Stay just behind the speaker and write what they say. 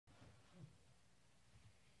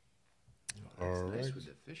All Nice right. with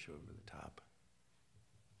the fish over the top.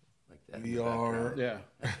 Like that. We are. Yeah.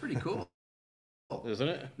 That's pretty cool. Isn't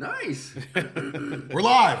it? Nice. We're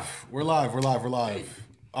live. We're live. We're live. We're live.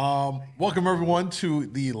 Welcome everyone to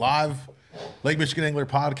the live Lake Michigan Angler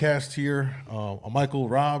podcast here. I'm Michael,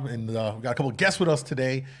 Rob, and we got a couple of guests with us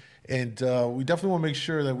today, and we definitely want to make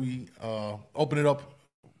sure that we open it up.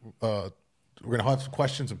 We're gonna have some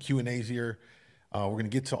questions, some Q&As here. We're gonna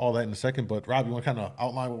get to all that in a second, but Rob, you want to kind of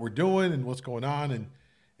outline what we're doing and what's going on,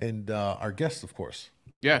 and our guests, of course.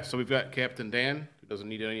 Yeah, so we've got Captain Dan, who doesn't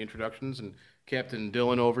need any introductions, and Captain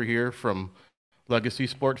Dylan over here from Legacy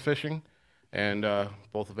Sport Fishing. And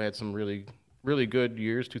both have had some really, really good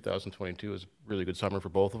years. 2022 was a really good summer for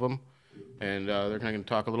both of them. And they're kind of going to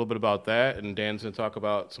talk a little bit about that. And Dan's going to talk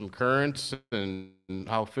about some currents and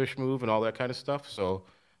how fish move and all that kind of stuff. So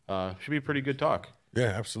should be a pretty good talk. Yeah,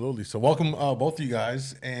 absolutely. So welcome both of you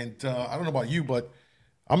guys. And I don't know about you, but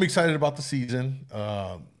I'm excited about the season.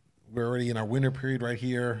 We're already in our winter period right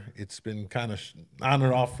here. It's been kind of on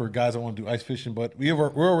and off for guys that want to do ice fishing, but we're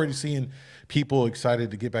already seeing people excited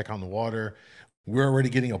to get back on the water. We're already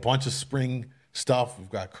getting a bunch of spring stuff. We've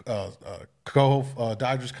got Coho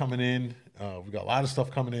Dodgers coming in. We've got a lot of stuff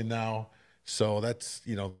coming in now. So that's,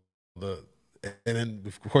 and then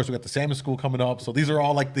of course we got the salmon school coming up. So these are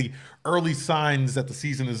all like the early signs that the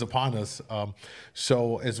season is upon us.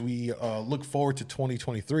 So as we look forward to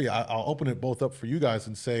 2023, I'll open it both up for you guys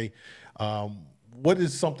and say, what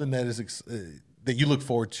is something that is that you look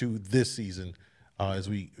forward to this season as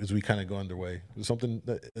we kind of go underway? Is something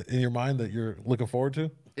that, in your mind that you're looking forward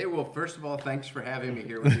to? Hey, well, first of all, thanks for having me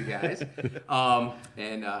here with you guys.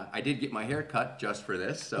 And I did get my hair cut just for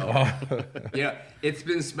this. So, yeah, it's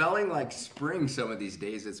been smelling like spring some of these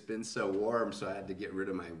days. It's been so warm, so I had to get rid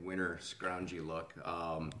of my winter scroungy look.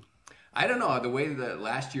 I don't know, the way that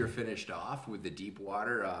last year finished off with the deep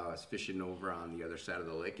water, I was fishing over on the other side of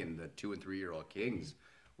the lake, and the 2- and 3-year-old kings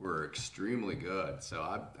were extremely good. So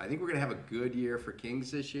I think we're going to have a good year for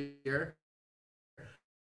kings this year.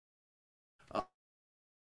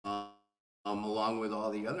 Along with all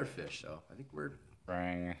the other fish. So I think we're...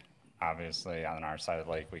 Spring, obviously, on our side of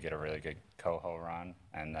the lake, we get a really good coho run.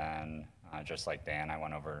 And then, just like Dan, I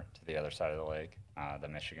went over to the other side of the lake, the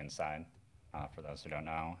Michigan side, for those who don't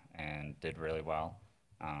know, and did really well.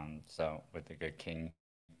 So with the good king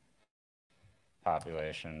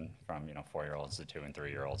population from, 4-year-olds to 2- and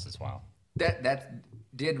 3-year-olds as well. That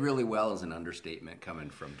did really well is an understatement coming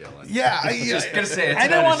from Dylan. Yeah, Just gonna say it's I an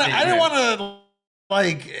didn't want understatement. to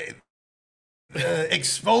like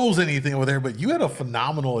expose anything over there, but you had a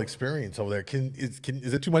phenomenal experience over there.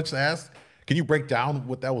 Is it too much to ask? Can you break down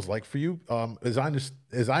what that was like for you? As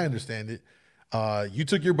I understand it, you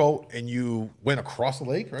took your boat and you went across the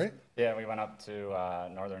lake, right? Yeah, we went up to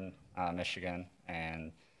northern Michigan,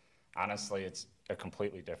 and honestly, it's a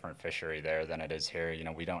completely different fishery there than it is here.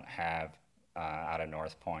 We don't have out of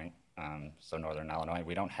North Point, so northern Illinois,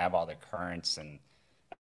 we don't have all the currents and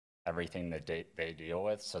everything that they deal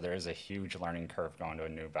with. So there is a huge learning curve going to a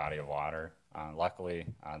new body of water. Luckily,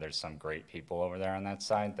 there's some great people over there on that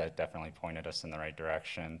side that definitely pointed us in the right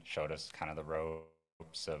direction, showed us kind of the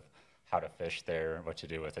ropes of how to fish there, what to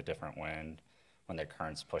do with a different wind, when the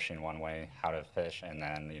current's pushing one way, how to fish, and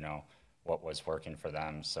then, what was working for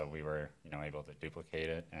them. So we were, able to duplicate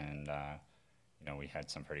it, and, we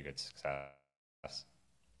had some pretty good success.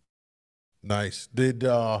 Nice. Let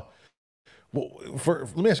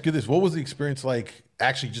me ask you this: what was the experience like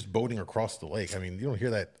actually just boating across the lake? I mean, you don't hear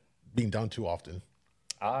that being done too often.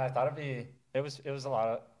 I thought it was a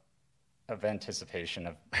lot of anticipation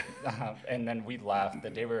of, and then we left the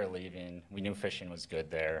day we were leaving. We knew fishing was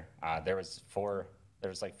good there. There was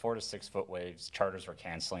like 4 to 6 foot waves. Charters were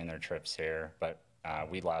canceling their trips here, but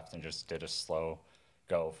we left and just did a slow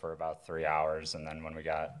go for about 3 hours. And then when we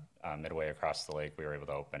got midway across the lake, we were able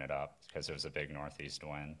to open it up because there was a big northeast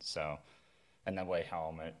wind. So, and the way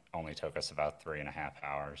home, it only took us about 3.5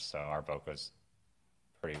 hours. So our boat was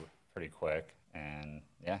pretty quick. And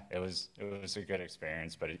yeah, it was a good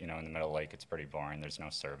experience. But in the middle of the lake, it's pretty boring. There's no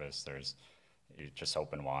service. You just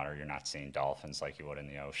open water. You're not seeing dolphins like you would in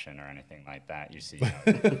the ocean or anything like that. You see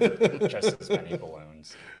just as many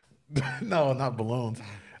balloons. No, not balloons.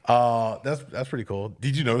 That's pretty cool.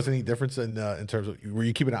 Did you notice any difference in terms of, were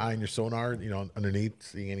you keeping an eye on your sonar, underneath,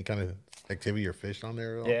 seeing any kind of activity or fish on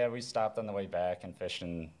there at all? Yeah, we stopped on the way back and fished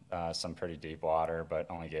in some pretty deep water, but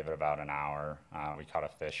only gave it about an hour. We caught a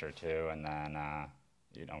fish or two, and then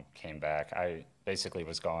came back. I basically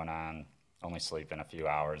was going on only sleeping a few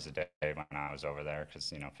hours a day when I was over there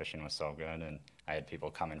because fishing was so good, and I had people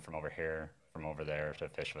coming from over there to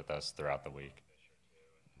fish with us throughout the week.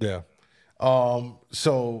 Yeah.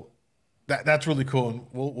 So That's really cool, and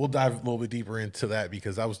we'll dive a little bit deeper into that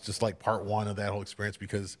because that was just like part one of that whole experience.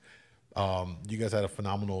 Because you guys had a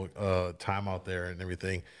phenomenal time out there and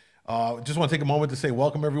everything. Just want to take a moment to say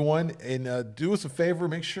welcome everyone, and do us a favor,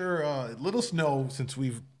 make sure let us know, since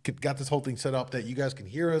we've got this whole thing set up, that you guys can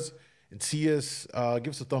hear us and see us. Give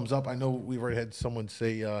us a thumbs up. I know we've already had someone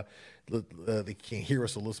say they can't hear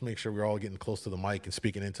us, so let's make sure we're all getting close to the mic and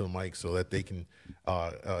speaking into the mic so that they can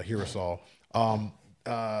hear us all.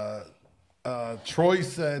 Troy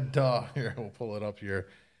said, here, we'll pull it up here.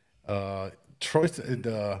 Troy said,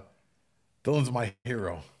 Dylan's my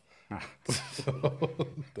hero. So,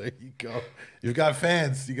 there you go. You've got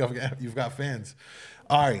fans. You've got fans.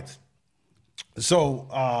 All right.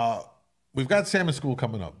 So we've got Salmon School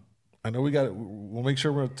coming up. I know we'll make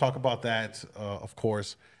sure we're going to talk about that, of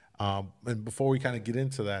course. And before we kind of get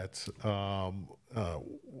into that,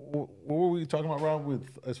 what were we talking about, Rob,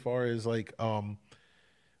 with as far as like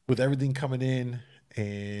with everything coming in,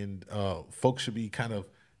 and folks should be kind of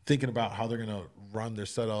thinking about how they're going to run their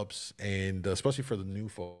setups, and especially for the new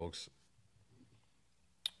folks.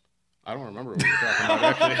 I don't remember what we were talking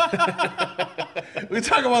about, actually. We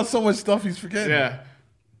talk about so much stuff he's forgetting. Yeah.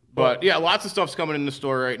 But, yeah, lots of stuff's coming in the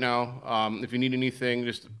store right now. If you need anything,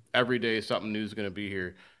 just every day something new is going to be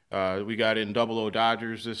here. We got in 00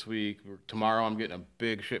 Dodgers this week. Tomorrow I'm getting a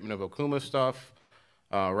big shipment of Okuma stuff.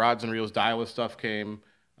 Rods and Reels Daiwa stuff came.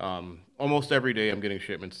 Almost every day I'm getting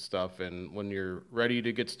shipments of stuff. And when you're ready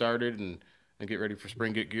to get started and get ready for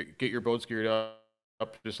spring, get your boats geared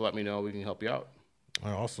up, just let me know. We can help you out. Oh,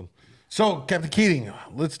 awesome. So, Captain Keating,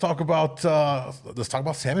 let's talk about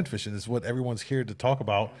salmon fishing. This is what everyone's here to talk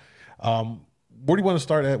about. Where do you want to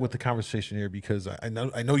start at with the conversation here? Because I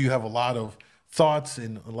know you have a lot of thoughts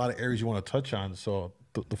and a lot of areas you want to touch on. So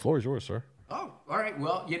the floor is yours, sir. Oh, all right.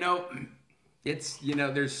 Well, it's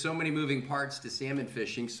there's so many moving parts to salmon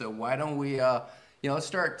fishing. So why don't we let's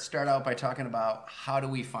start out by talking about how do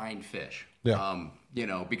we find fish? Yeah.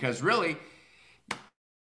 Because really,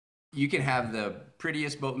 you can have the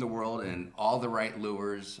prettiest boat in the world and all the right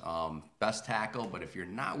lures, best tackle, but if you're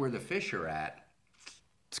not where the fish are at,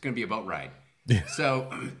 it's going to be a boat ride. Yeah. So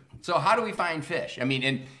how do we find fish? I mean,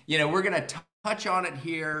 and we're going to touch on it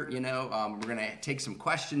here. We're going to take some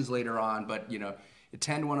questions later on, but we've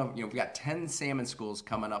got 10 salmon schools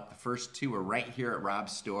coming up. The first 2 are right here at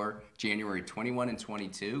Rob's store, January 21 and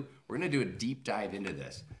 22. We're going to do a deep dive into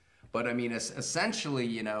this. But I mean,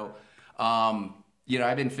 essentially,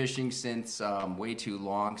 I've been fishing since way too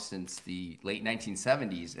long, since the late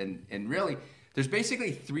 1970s, and really, there's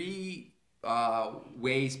basically 3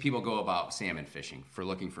 ways people go about salmon fishing for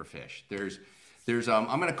looking for fish. There's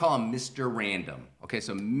I'm going to call him Mr. Random. Okay,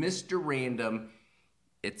 so Mr. Random,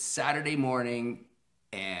 it's Saturday morning,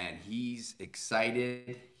 and he's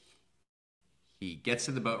excited. He gets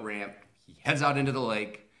to the boat ramp. He heads out into the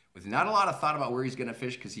lake with not a lot of thought about where he's going to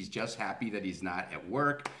fish, because he's just happy that he's not at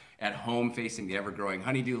work, at home facing the ever-growing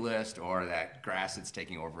honeydew list, or that grass that's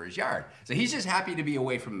taking over his yard. So he's just happy to be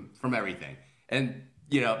away from everything. And,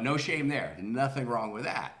 no shame there. Nothing wrong with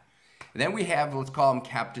that. And then we have, let's call him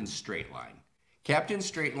Captain Straight Line. Captain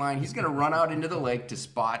Straight Line, he's going to run out into the lake to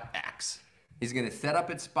spot X. He's going to set up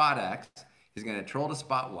at spot X. He's going to troll to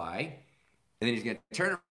spot Y. And then he's going to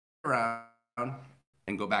turn around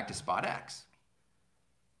and go back to spot X.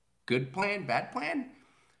 Good plan, bad plan?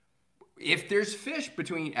 If there's fish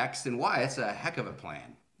between X and Y, it's a heck of a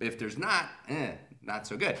plan. If there's not, not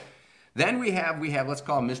so good. Then we have let's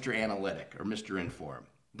call him Mr. Analytic or Mr. Inform.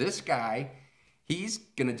 This guy, he's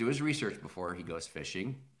going to do his research before he goes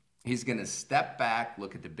fishing. He's going to step back,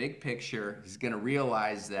 look at the big picture. He's going to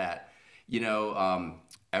realize that,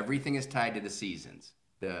 everything is tied to the seasons.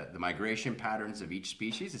 The migration patterns of each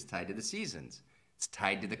species is tied to the seasons. It's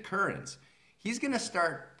tied to the currents. He's going to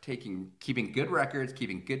start keeping good records,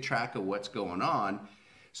 keeping good track of what's going on,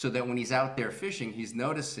 so that when he's out there fishing, he's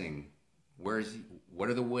noticing what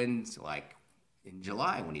are the winds like in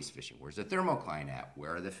July when he's fishing? Where's the thermocline at?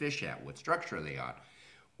 Where are the fish at? What structure are they on?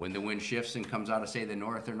 When the wind shifts and comes out of, say, the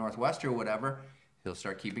north or northwest or whatever, he'll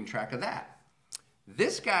start keeping track of that.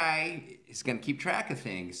 This guy is going to keep track of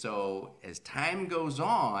things, so as time goes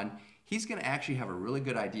on, he's going to actually have a really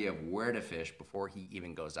good idea of where to fish before he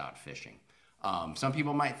even goes out fishing. Some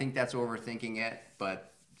people might think that's overthinking it,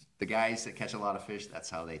 but the guys that catch a lot of fish, that's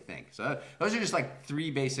how they think. So those are just like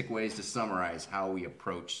 3 basic ways to summarize how we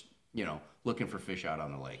approach, looking for fish out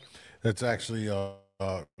on the lake. That's actually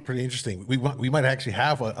pretty interesting. We might actually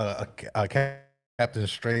have a Captain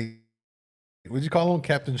Straight What'd you call him?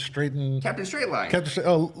 Captain Straighten? Captain Straight Line. Captain.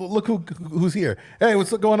 Oh, look who's here. Hey,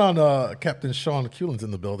 what's going on? Captain Sean Kulin's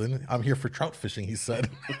in the building. I'm here for trout fishing, he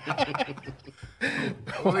said.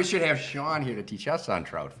 Well, we should have Sean here to teach us on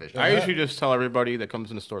trout fishing. I usually just tell everybody that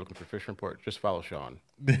comes in the store looking for fish report, just follow Sean.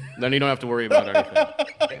 Then you don't have to worry about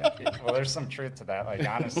anything. Well, there's some truth to that. Like,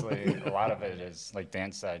 honestly, a lot of it is, like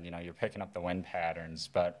Dan said, you're picking up the wind patterns,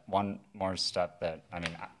 but one more step that,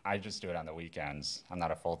 I just do it on the weekends. I'm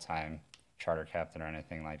not a full-time charter captain or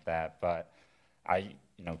anything like that, but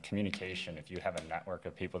communication, if you have a network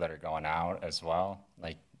of people that are going out as well,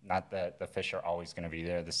 like, not that the fish are always going to be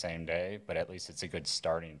there the same day, but at least it's a good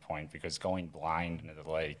starting point, because going blind into the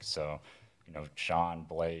lake, so, Sean,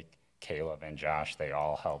 Blake, Caleb, and Josh, they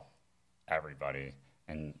all help everybody.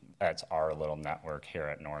 And that's our little network here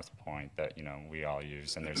at North Point that, we all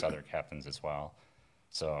use, and there's other captains as well.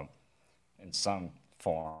 So in some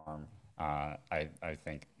form, I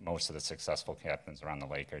think most of the successful captains around the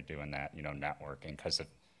lake are doing that, networking, because if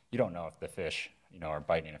you don't know if the fish, are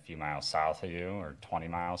biting a few miles south of you or 20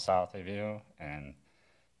 miles south of you, and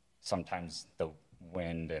sometimes the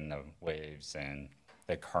wind and the waves and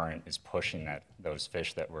the current is pushing those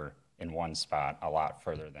fish that were in one spot a lot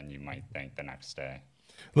further than you might think the next day.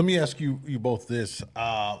 Let me ask you both this.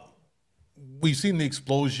 We've seen the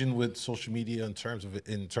explosion with social media in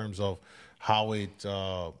terms of how it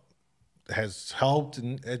has helped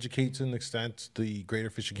and educates to an extent the greater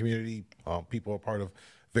fishing community. People are part of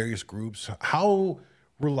various groups. How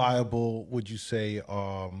reliable would you say,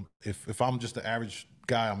 if I'm just the average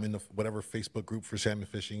guy, I'm in the whatever Facebook group for salmon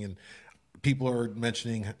fishing, and people are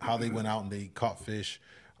mentioning how they went out and they caught fish,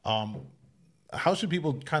 how should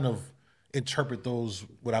people kind of interpret those,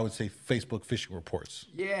 what I would say, Facebook fishing reports?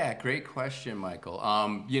 Yeah, great question, Michael.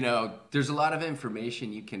 There's a lot of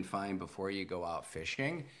information you can find before you go out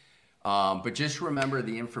fishing, but just remember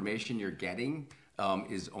the information you're getting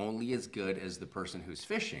is only as good as the person who's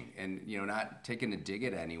fishing, and not taking a dig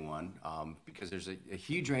at anyone, because there's a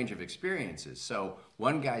huge range of experiences. So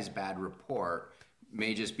one guy's bad report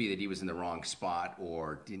may just be that he was in the wrong spot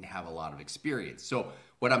or didn't have a lot of experience. So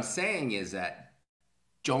what I'm saying is that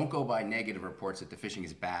don't go by negative reports that the fishing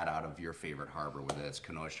is bad out of your favorite harbor, whether that's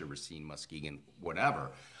Kenosha, Racine, Muskegon,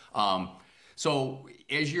 whatever. So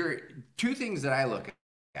as two things that I look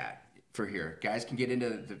at for here, guys can get into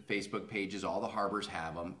the Facebook pages, all the harbors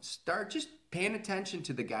have them. Start just paying attention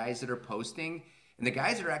to the guys that are posting and the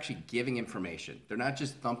guys that are actually giving information. They're not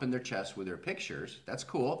just thumping their chest with their pictures. That's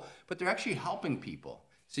cool, but they're actually helping people.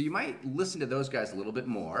 So you might listen to those guys a little bit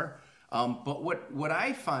more. But what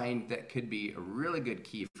I find that could be a really good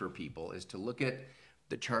key for people is to look at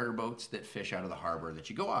the charter boats that fish out of the harbor that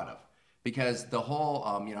you go out of. Because the whole,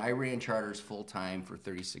 I ran charters full time for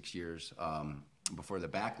 36 years before the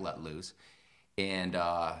back let loose. And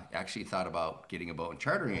actually thought about getting a boat and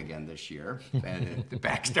chartering again this year. And the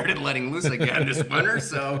back started letting loose again this winter.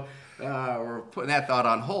 So we're putting that thought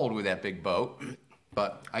on hold with that big boat.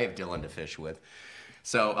 But I have Dylan to fish with.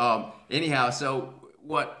 So anyhow, so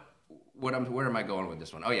where am I going with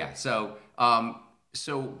this one? Oh yeah, so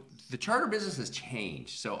the charter business has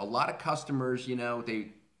changed. So a lot of customers,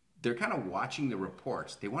 they're kind of watching the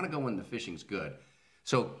reports. They want to go when the fishing's good.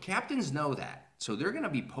 So captains know that. So they're going to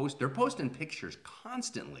be posting pictures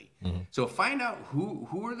constantly. Mm-hmm. So find out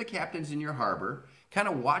who are the captains in your harbor, kind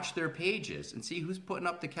of watch their pages and see who's putting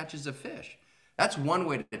up the catches of fish. That's one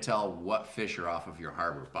way to tell what fish are off of your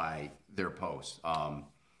harbor, by their posts.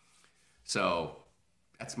 So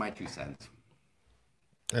that's my 2 cents.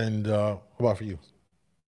 And how about for you?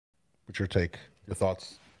 What's your take, your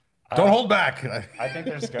thoughts? Don't hold back. I think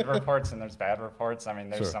there's good reports and there's bad reports.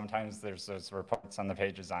 Sure. Sometimes there's those reports on the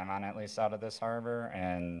pages I'm on, at least out of this harbor,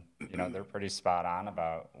 and they're pretty spot on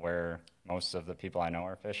about where most of the people I know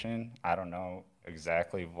are fishing. I don't know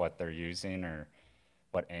exactly what they're using or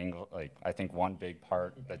what angle. Like, I think one big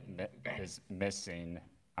part that is missing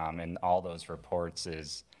in all those reports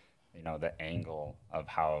is the angle of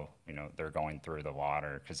how they're going through the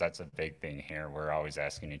water, because that's a big thing here. We're always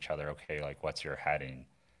asking each other, okay, like, what's your heading?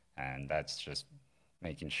 And that's just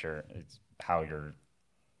making sure it's how your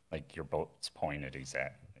boat's pointed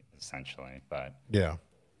essentially. But yeah.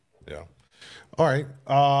 All right.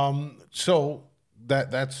 So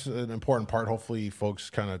that's an important part. Hopefully folks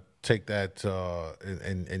kind of take that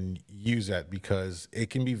and use that, because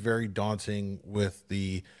it can be very daunting with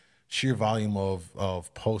the sheer volume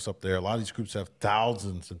of posts up there. A lot of these groups have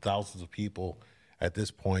thousands and thousands of people at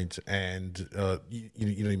this point. And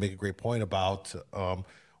you make a great point about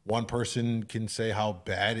one person can say how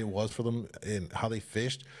bad it was for them and how they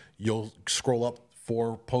fished. You'll scroll up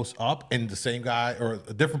 4 posts up, and the same guy or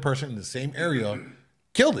a different person in the same area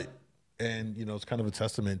killed it. and it's kind of a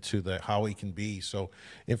testament to how he can be. So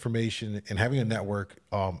information and having a network,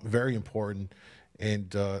 very important.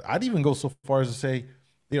 And I'd even go so far as to say,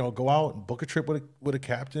 go out and book a trip with a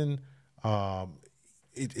captain.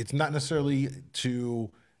 It's not necessarily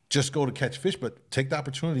to just go to catch fish, but take the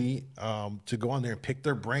opportunity to go on there and pick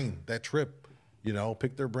their brain that trip.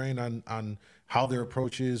 Pick their brain on how their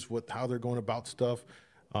approach is, how they're going about stuff.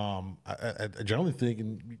 I generally think,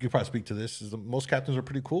 and you could probably speak to this, is most captains are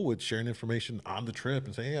pretty cool with sharing information on the trip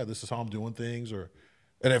and saying, yeah, this is how I'm doing things,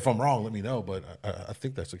 and if I'm wrong, let me know. But I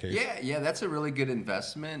think that's the case. Yeah, that's a really good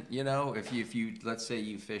investment. If you let's say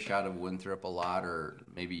you fish out of Winthrop a lot, or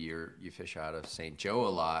maybe you fish out of St. Joe a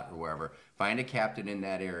lot, or wherever, find a captain in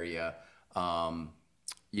that area. Call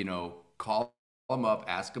them up,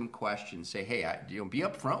 ask them questions, say, hey, be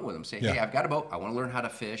upfront with them. Say, hey, I've got a boat. I want to learn how to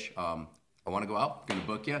fish. I want to go out. I'm going to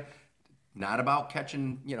book you. Not about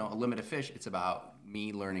catching, a limited fish. It's about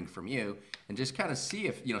me learning from you, and just kind of see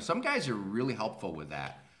if, some guys are really helpful with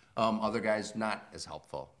that. Other guys not as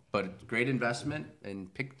helpful, but great investment,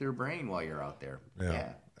 and pick their brain while you're out there. Yeah.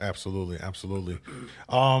 Absolutely.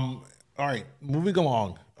 All right, moving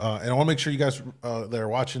along. And I want to make sure you guys that are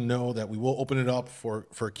watching know that we will open it up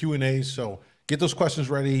for Q&A. So get those questions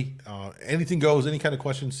ready. Anything goes, any kind of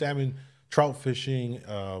question, salmon, trout fishing,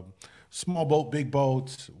 small boat, big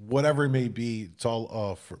boats, whatever it may be. It's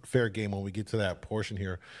all fair game when we get to that portion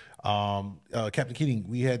here. Captain Keating,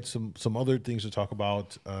 we had some other things to talk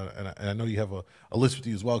about, and I know you have a list with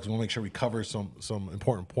you as well, because we want to make sure we cover some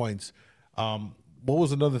important points. What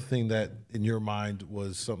was another thing that, in your mind,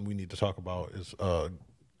 was something we need to talk about is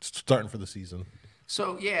starting for the season?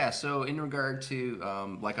 So in regard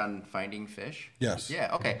to like on finding fish. Yes.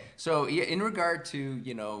 Yeah. Okay. So in regard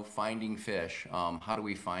to finding fish, how do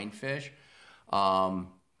we find fish? I'll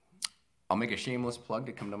make a shameless plug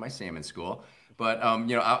to come to my salmon school, but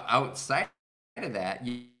outside of that,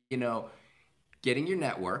 getting your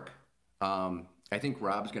network. I think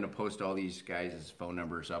Rob's going to post all these guys' phone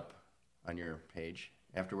numbers up on your page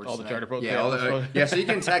afterwards. All the charter boats. Yeah, so you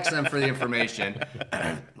can text them for the information.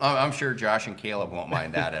 I'm sure Josh and Caleb won't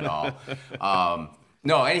mind that at all.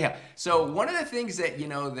 No, anyhow. So one of the things that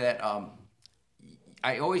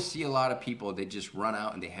I always see a lot of people, they just run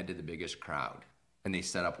out and they head to the biggest crowd, and they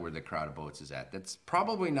set up where the crowd of boats is at. That's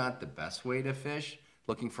probably not the best way to fish,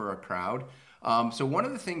 looking for a crowd. So one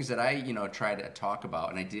of the things that I try to talk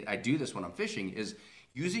about, and I do this when I'm fishing, is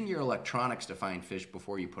using your electronics to find fish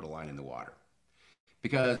before you put a line in the water.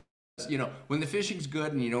 Because, when the fishing's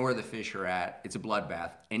good and you know where the fish are at, it's a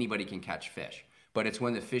bloodbath. Anybody can catch fish. But it's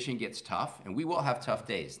when the fishing gets tough, and we will have tough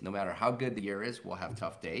days. No matter how good the year is, we'll have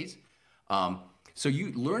tough days. So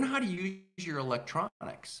you learn how to use your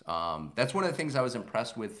electronics. That's one of the things I was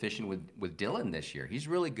impressed with fishing with Dylan this year. He's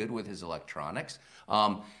really good with his electronics.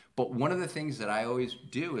 But one of the things that I always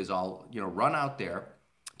do is I'll run out there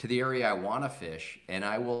to the area I want to fish, and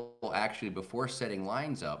I will actually, before setting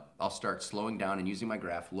lines up, I'll start slowing down and using my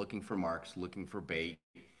graph, looking for marks, looking for bait,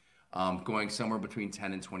 going somewhere between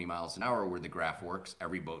 10 and 20 miles an hour where the graph works.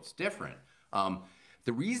 Every boat's different.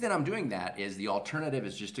 The reason I'm doing that is the alternative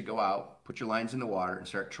is just to go out, put your lines in the water, and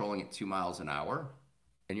start trolling at 2 miles an hour,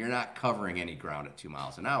 and you're not covering any ground at 2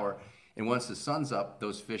 miles an hour. And once the sun's up,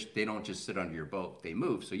 those fish, they don't just sit under your boat, they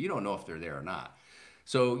move, so you don't know if they're there or not.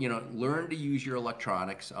 So, learn to use your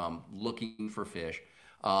electronics, looking for fish.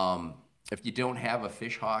 If you don't have a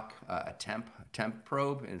fish hawk, a temp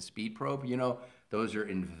probe and speed probe, those are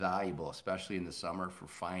invaluable, especially in the summer, for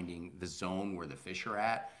finding the zone where the fish are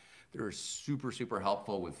at. They're super, super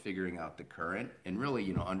helpful with figuring out the current, and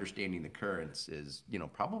really, understanding the currents is,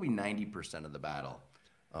 probably 90% of the battle.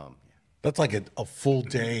 That's like a full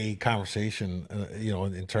day conversation,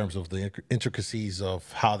 in terms of the intricacies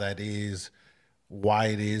of how that is, why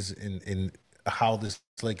it is, and how this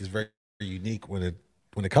lake is very unique when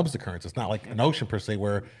it comes to currents. It's not like an ocean per se,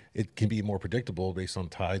 where it can be more predictable based on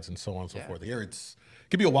tides and so on and so forth. Here it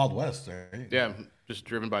could be a Wild West, right? Yeah, just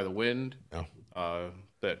driven by the wind,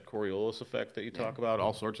 that Coriolis effect that you talk about,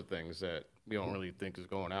 all sorts of things that we don't really think is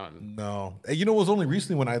going on. No. It was only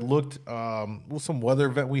recently when I looked with some weather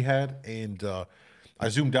event we had, and I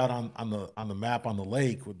zoomed out on the map on the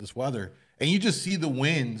lake with this weather, and you just see the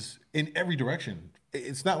winds in every direction.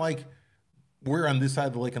 It's not like we're on this side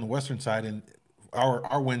of the lake on the western side, and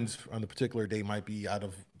our winds on the particular day might be out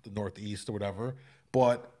of the northeast or whatever.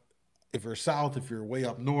 But if you're south, if you're way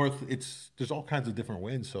up north, there's all kinds of different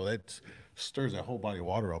winds. So that stirs that whole body of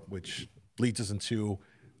water up, which leads us into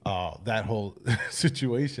that whole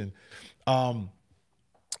situation.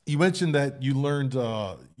 You mentioned that you learned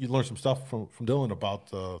some stuff from Dylan about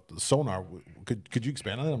the sonar. Could you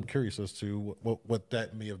expand on that? I'm curious as to what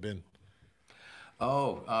that may have been.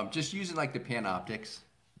 Just using like the Panoptics.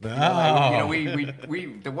 Oh.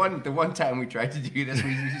 The one time we tried to do this,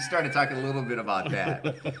 we started talking a little bit about that.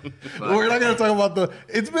 But, We're not going to talk about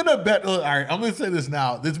it's been a bad. All right, I'm going to say this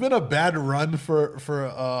now. It's been a bad run for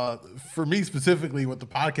me specifically with the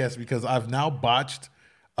podcast because I've now botched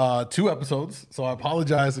 2 episodes. So I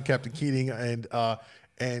apologize to Captain Keating and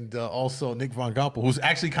also Nick Von Gompel, who's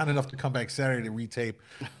actually kind enough to come back Saturday to retape.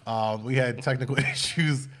 We had technical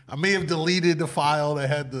issues. I may have deleted the file that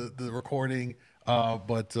had the recording,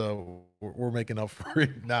 but we're making up for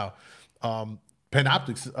it now.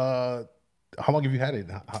 Panoptics, how long have you had it?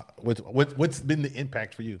 What's been the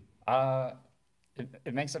impact for you?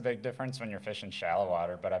 It makes a big difference when you're fishing shallow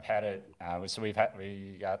water, but I've had it. So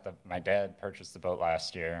my dad purchased the boat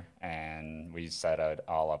last year, and we set it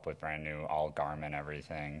all up with brand new, all Garmin,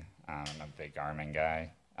 everything. I'm a big Garmin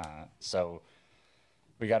guy. So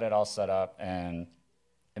we got it all set up, and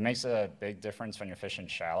it makes a big difference when you're fishing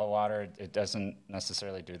shallow water. It doesn't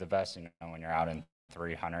necessarily do the best, when you're out in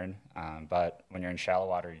 300, but when you're in shallow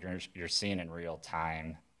water, you're seeing in real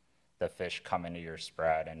time the fish come into your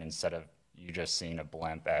spread, and instead of you just seeing a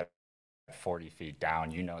blimp at 40 feet down,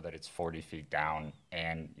 you know that it's 40 feet down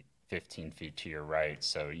and 15 feet to your right.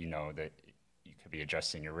 So you know that you could be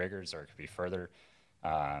adjusting your riggers, or it could be further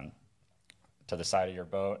to the side of your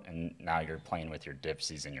boat, and now you're playing with your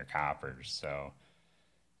dipsies and your coppers. So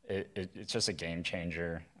it's just a game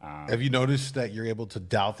changer. Have you noticed that you're able to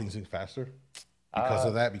dial things in faster because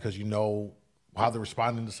of that? Because you know how they're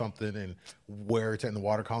responding to something and where it's at in the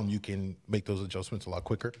water column, you can make those adjustments a lot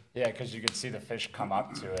quicker. Yeah, because you can see the fish come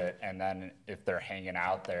up to it, and then if they're hanging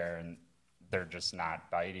out there and they're just not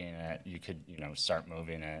biting it, you could start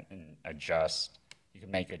moving it and adjust. You can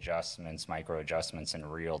make adjustments, micro adjustments in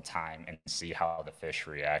real time, and see how the fish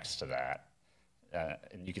reacts to that.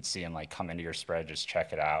 And you could see them come into your spread, just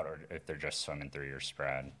check it out, or if they're just swimming through your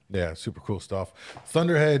spread. Yeah, super cool stuff.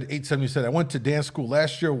 Thunderhead 870 said, I went to dance school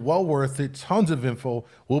last year. Well worth it. Tons of info.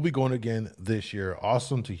 We'll be going again this year.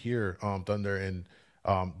 Awesome to hear, Thunder, and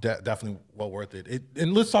definitely well worth it.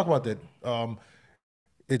 And let's talk about that.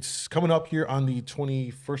 It's coming up here on the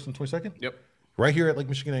 21st and 22nd. Yep. Right here at Lake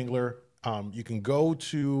Michigan Angler. You can go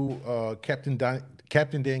to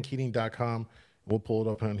CaptainDanKeating.com. We'll pull it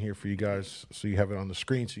up on here for you guys so you have it on the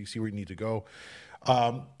screen so you see where you need to go.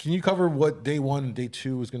 Can you cover what day 1 and day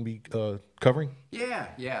 2 is going to be covering?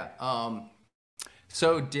 Yeah.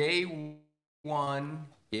 So day 1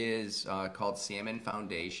 is called Salmon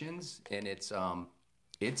Foundations, and it's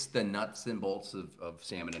the nuts and bolts of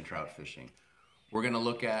salmon and trout fishing. We're gonna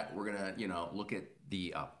look at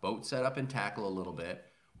the boat setup and tackle a little bit.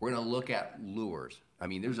 We're gonna look at lures. I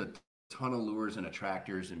mean, there's a ton of lures and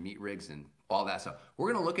attractors and meat rigs and all that stuff.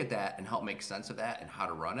 We're gonna look at that and help make sense of that and how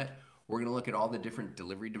to run it. We're gonna look at all the different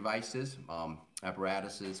delivery devices,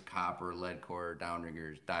 apparatuses, copper, lead core,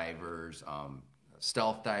 downriggers, divers,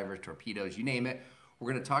 stealth divers, torpedoes, you name it.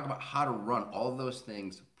 We're gonna talk about how to run all of those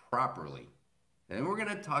things properly. And then we're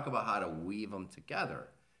gonna talk about how to weave them together.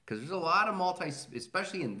 Because there's a lot of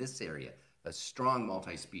especially in this area, a strong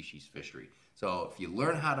multi-species fishery. So if you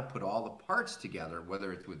learn how to put all the parts together,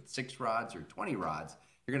 whether it's with 6 rods or 20 rods,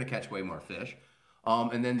 you're going to catch way more fish.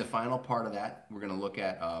 And then the final part of that, we're going to look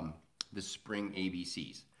at the spring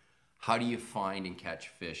ABCs. How do you find and catch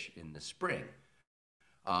fish in the spring?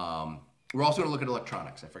 We're also going to look at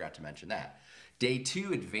electronics. I forgot to mention that. Day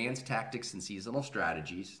 2, advanced tactics and seasonal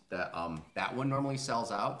strategies. That one normally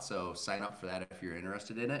sells out, so sign up for that if you're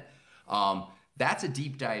interested in it. That's a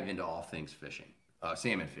deep dive into all things fishing,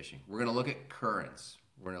 salmon fishing. We're going to look at currents.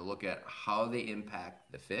 We're going to look at how they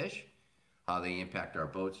impact the fish, how they impact our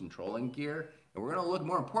boats and trolling gear. And we're going to look,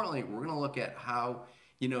 more importantly, we're going to look at how,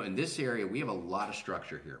 in this area, we have a lot of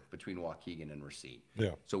structure here between Waukegan and Racine.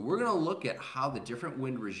 Yeah. So we're going to look at how the different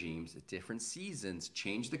wind regimes at different seasons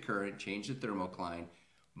change the current, change the thermocline,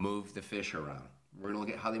 move the fish around. We're going to look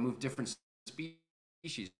at how they move different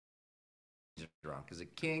species around, because a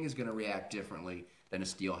king is going to react differently than a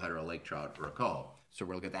steelhead or a lake trout or a coho. So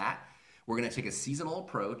we're going to look at that. We're going to take a seasonal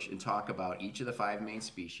approach and talk about each of the 5 main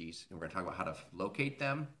species, and we're going to talk about how to locate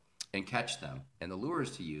them and catch them, and the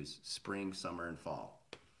lures to use spring, summer, and fall.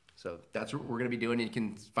 So that's what we're going to be doing. You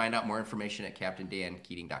can find out more information at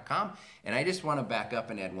CaptainDanKeating.com. And I just want to back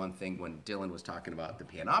up and add one thing when Dylan was talking about the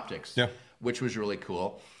Panoptics, which was really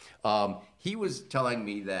cool. He was telling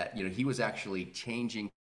me that he was actually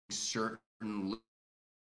changing certain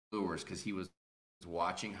lures because he was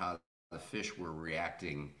watching how the fish were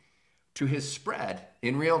reacting to his spread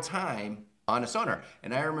in real time on a sonar.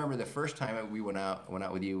 And I remember the first time we went out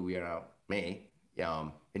with you, we went out May,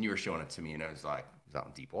 and you were showing it to me, and I was like, it was out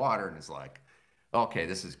in deep water, and it's like, okay,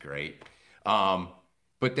 this is great.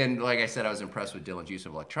 But then, like I said, I was impressed with Dylan's use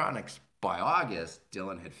of electronics. By August,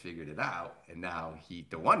 Dylan had figured it out, and now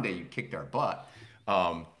the one day you kicked our butt.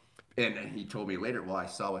 And he told me later, well, I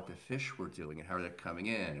saw what the fish were doing and how they're coming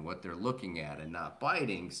in and what they're looking at and not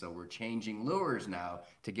biting. So we're changing lures now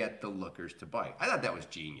to get the lookers to bite. I thought that was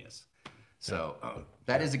genius. So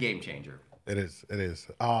that is a game changer. It is. It is.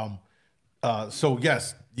 So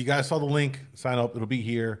yes, you guys saw the link. Sign up. It'll be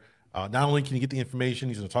here. Not only can you get the information,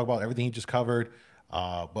 he's going to talk about everything he just covered,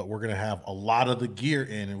 but we're going to have a lot of the gear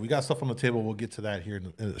in, and we got stuff on the table. We'll get to that here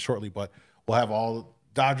shortly, but we'll have all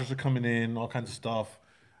Dodgers are coming in, all kinds of stuff.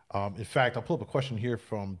 In fact, I'll pull up a question here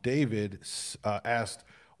from David. Asked,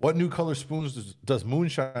 what new color spoons does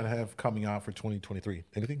Moonshine have coming out for 2023?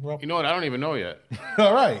 Anything, Rob? You know what? I don't even know yet.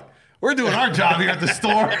 All right. We're doing our job here at the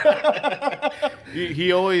store.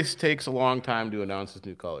 He always takes a long time to announce his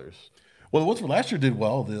new colors. Well, the ones from last year did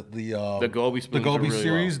well. The Goby spoons, the Goby really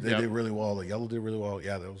series, well. they did really well. The yellow did really well.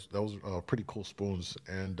 Yeah, that was pretty cool spoons.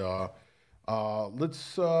 And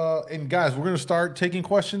and guys, we're gonna start taking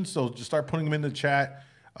questions. So just start putting them in the chat.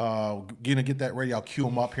 Gonna get that ready. I'll queue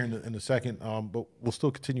them up here in a second. But we'll still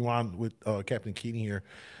continue on with Captain Keating here.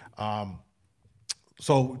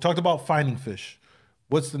 So we talked about finding fish.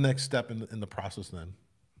 What's the next step in the process then?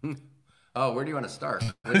 Oh, where do you want to start?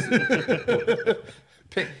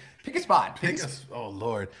 Pick a spot. Oh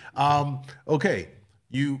Lord. Okay.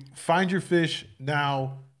 You find your fish.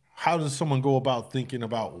 Now, how does someone go about thinking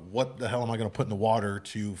about what the hell am I going to put in the water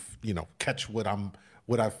to, catch what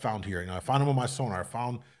I've found here? I found them on my sonar. I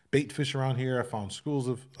found bait fish around here. I found schools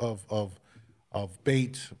of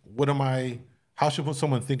bait. How should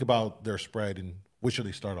someone think about their spread, and where should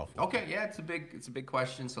they start off with? Okay, yeah, it's a big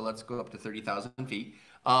question. So let's go up to 30,000 feet.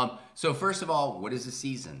 So first of all, what is the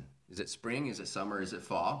season? Is it spring? Is it summer? Is it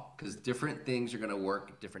fall? Because different things are going to work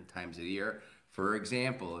at different times of the year. For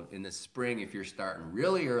example, in the spring, if you're starting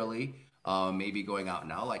really early, maybe going out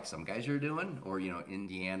now like some guys are doing, or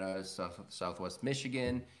Indiana, Southwest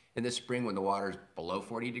Michigan, in the spring when the water's below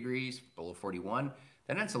 40 degrees, below 41,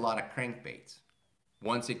 then that's a lot of crankbaits.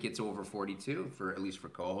 Once it gets over 42, at least for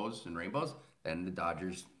cohos and rainbows, then the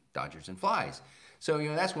Dodgers and flies. So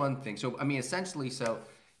that's one thing. So essentially,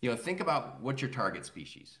 think about what's your target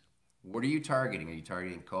species. What are you targeting? Are you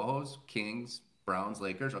targeting cohos, kings, browns,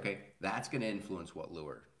 Lakers? Okay, that's going to influence what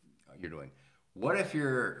lure you're doing. What if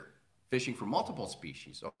you're fishing for multiple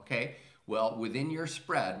species? Okay, well, within your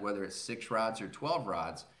spread, whether it's 6 rods or 12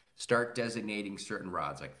 rods, start designating certain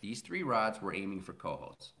rods. Like these 3 rods, we're aiming for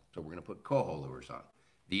cohos. So we're going to put coho lures on.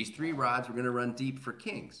 These 3 rods, we're going to run deep for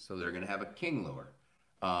kings. So they're going to have a king lure.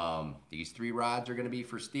 These 3 rods are going to be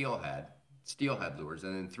for steelhead lures.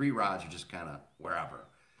 And then 3 rods are just kind of wherever.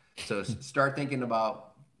 So start thinking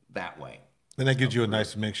about that way. And that gives you a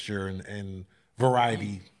nice mixture and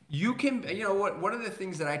variety. You can, one of the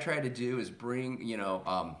things that I try to do is bring,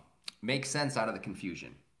 make sense out of the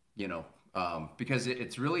confusion, because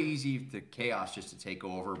it's really easy to chaos just to take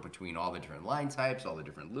over between all the different line types, all the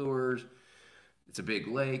different lures. It's a big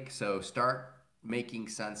lake. So start making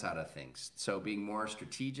sense out of things. So being more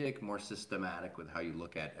strategic, more systematic with how you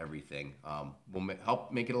look at everything will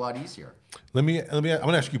help make it a lot easier. I'm going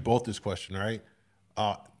to ask you both this question, all right?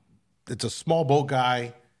 It's a small boat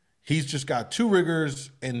guy. He's just got 2 riggers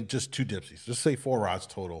and just 2 dipsies. Just say 4 rods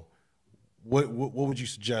total. What would you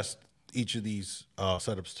suggest each of these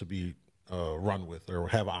setups to be run with or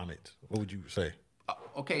have on it? What would you say?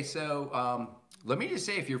 Okay, so let me just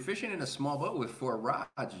say, if you're fishing in a small boat with 4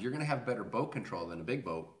 rods, you're going to have better boat control than a big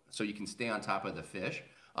boat, so you can stay on top of the fish.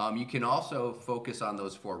 You can also focus on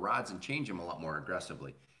those 4 rods and change them a lot more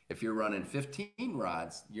aggressively. If you're running 15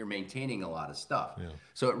 rods, you're maintaining a lot of stuff. Yeah.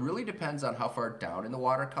 So it really depends on how far down in the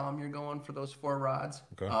water column you're going for those 4 rods.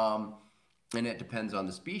 Okay. And it depends on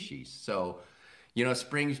the species. So,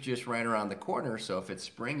 spring's just right around the corner. So if it's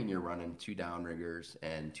spring and you're running 2 downriggers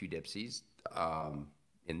and 2 dipsies,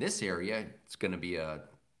 in this area, it's going to be a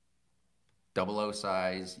 00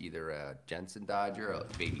 size, either a Jensen Dodger, a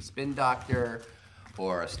baby spin doctor,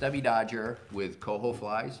 or a stubby Dodger with coho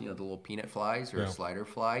flies, the little peanut flies, or a slider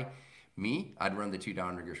fly. I'd run the 2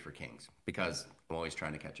 downriggers for kings because I'm always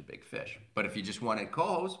trying to catch a big fish. But if you just wanted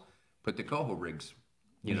cohos, put the coho rigs,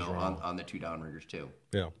 on the 2 downriggers too.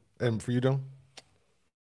 Yeah. And for you, Don?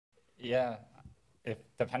 Yeah.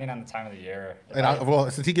 Depending on the time of the year.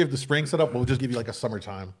 And since he gave the spring setup, we'll just give you like a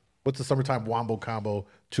summertime. What's the summertime wombo combo?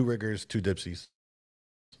 2 riggers, 2 dipsies.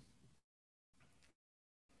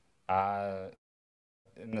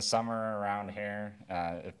 In the summer around here,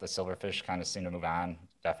 if the silverfish kind of seem to move on,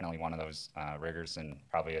 definitely one of those riggers and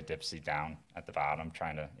probably a dipsy down at the bottom,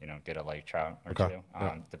 trying to get a lake trout or 2.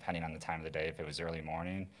 Depending on the time of the day. If it was early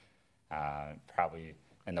morning, Probably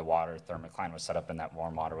in the water, thermocline was set up and that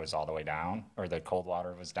warm water was all the way down, or the cold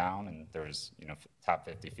water was down, and there was, top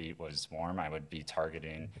 50 feet was warm. I would be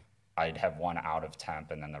targeting, I'd have one out of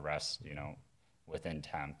temp and then the rest, within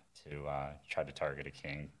temp to try to target a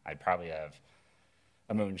king. I'd probably have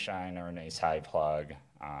a moonshine or an ace high plug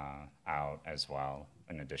out as well,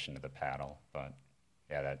 in addition to the paddle. But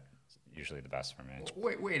yeah, that's usually the best for me.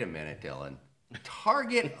 Wait a minute, Dylan.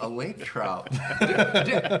 Target a lake trout.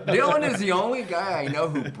 Dylan is the only guy I know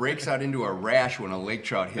who breaks out into a rash when a lake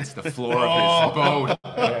trout hits the floor of his boat.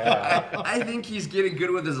 Yeah. I think he's getting good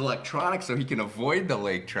with his electronics so he can avoid the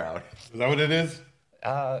lake trout. Is that what it is?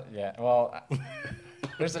 Yeah. Well,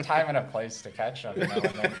 there's a time and a place to catch them.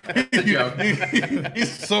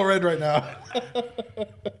 He's so red right now.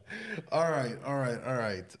 All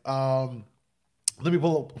right. Let me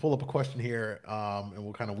pull up a question here, and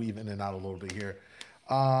we'll kind of weave in and out a little bit here.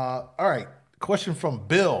 All right, question from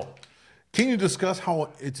Bill. Can you discuss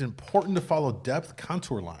how it's important to follow depth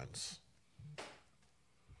contour lines?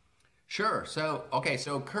 Sure. So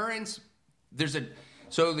currents,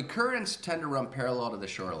 the currents tend to run parallel to the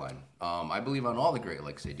shoreline. I believe on all the Great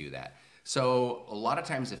Lakes they do that. So a lot of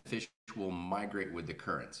times the fish will migrate with the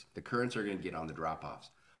currents. The currents are going to get on the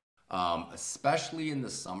drop-offs, especially in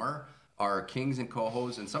the summer. Our kings and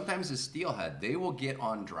cohos, and sometimes the steelhead, they will get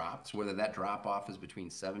on drops, whether that drop off is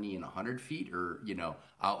between 70 and 100 feet or,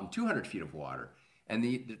 out in 200 feet of water. And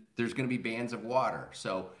there's going to be bands of water.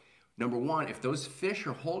 So number one, if those fish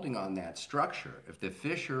are holding on that structure, if the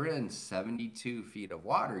fish are in 72 feet of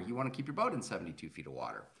water, you want to keep your boat in 72 feet of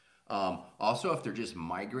water. Also, if they're just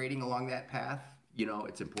migrating along that path,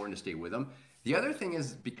 it's important to stay with them. The other thing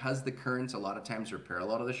is, because the currents a lot of times are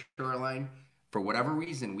parallel to the shoreline, for whatever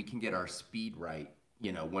reason, we can get our speed right,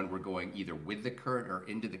 when we're going either with the current or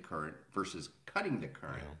into the current versus cutting the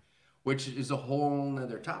current, which is a whole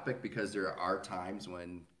nother topic, because there are times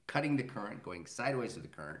when cutting the current, going sideways to the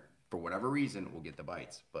current, for whatever reason, will get the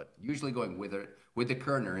bites. But usually going with the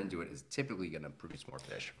current or into it is typically going to produce more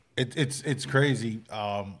fish. It's crazy.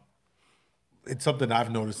 It's something I've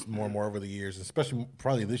noticed more and more over the years, especially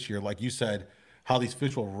probably this year, like you said, how these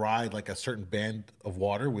fish will ride like a certain band of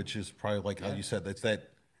water, which is probably like how you said, that's that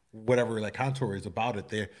whatever that contour is about it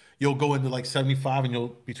there. You'll go into like 75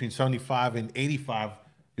 and between 75 and 85,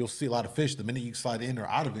 you'll see a lot of fish. The minute you slide in or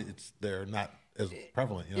out of it, they're not as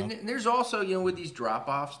prevalent. And there's also, with these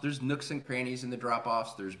drop-offs, there's nooks and crannies in the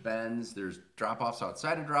drop-offs. There's bends, there's drop-offs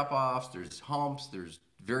outside of drop-offs, there's humps, there's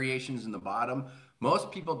variations in the bottom.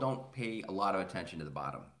 Most people don't pay a lot of attention to the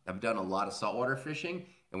bottom. I've done a lot of saltwater fishing,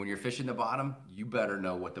 and when you're fishing the bottom, you better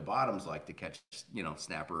know what the bottom's like to catch,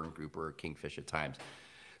 snapper and grouper or kingfish at times.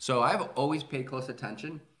 So I've always paid close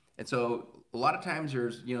attention. And so a lot of times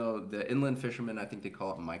there's, the inland fishermen, I think they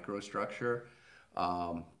call it microstructure.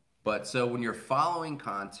 But so when you're following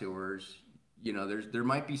contours, there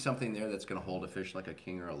might be something there that's going to hold a fish like a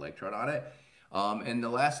king or a lake trout on it. And the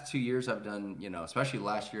last 2 years I've done, especially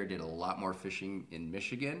last year, I did a lot more fishing in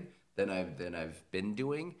Michigan than I've been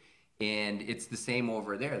doing. And it's the same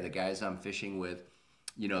over there. The guys I'm fishing with,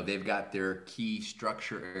 they've got their key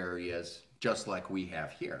structure areas just like we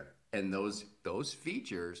have here. And those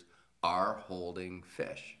features are holding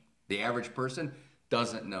fish. The average person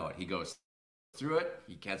doesn't know it. He goes through it,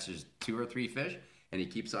 he catches 2 or 3 fish, and he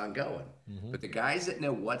keeps on going. Mm-hmm. But the guys that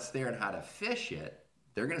know what's there and how to fish it,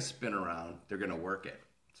 they're going to spin around, they're going to work it.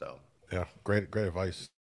 So yeah, great advice.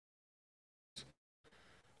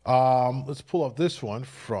 Let's pull up this one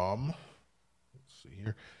from, let's see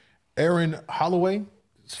here, Aaron Holloway.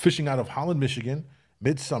 It's fishing out of Holland, Michigan,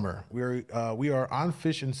 midsummer. We are on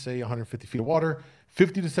fish in, say, 150 feet of water,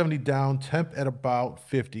 50 to 70 down, temp at about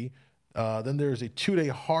 50. Then there's a 2-day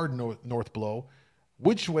hard north blow.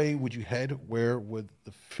 Which way would you head? Where would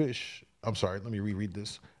the fish, I'm sorry, let me reread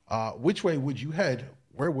this. Which way would you head?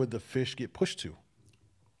 Where would the fish get pushed to?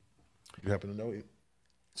 You happen to know it?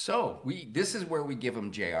 So this is where we give them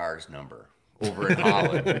JR's number over in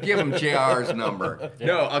Holland. We give them JR's number. Yeah.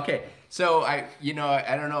 No, okay. So I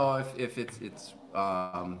don't know if it's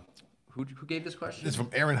who gave this question? It's from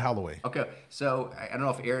Aaron Holloway. Okay. So I don't know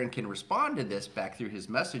if Aaron can respond to this back through his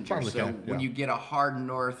messenger. Probably so can, yeah. When you get a hard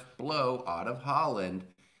north blow out of Holland,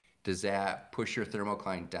 does that push your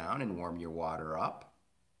thermocline down and warm your water up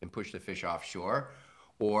and push the fish offshore?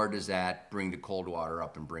 Or does that bring the cold water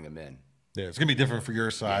up and bring them in? Yeah, it's going to be different for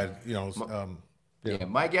your side. Yeah. Yeah,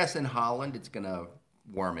 my guess in Holland, it's going to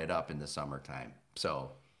warm it up in the summertime.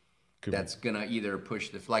 So that's going to either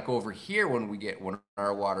push like over here when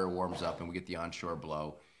our water warms up and we get the onshore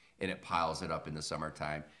blow and it piles it up in the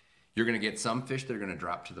summertime, you're going to get some fish that are going to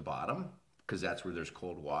drop to the bottom because that's where there's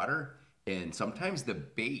cold water. And sometimes the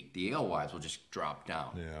bait, the alewives, will just drop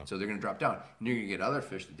down. Yeah. So they're going to drop down. And you're going to get other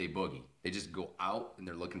fish that they boogie. They just go out and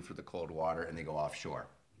they're looking for the cold water and they go offshore.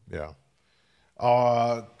 Yeah.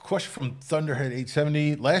 Question from Thunderhead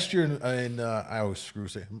 870. Last year, I always screw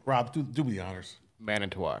say, Rob, do me the honors.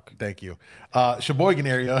 Manitowoc. Thank you. Sheboygan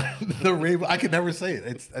area, the rainbow. I can never say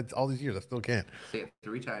it. It's all these years. I still can't. Say it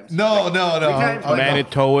 3 times. No. 3 times,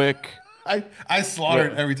 Manitowoc. I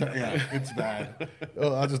slaughtered every time. Yeah, it's bad.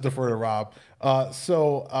 I'll just defer to Rob.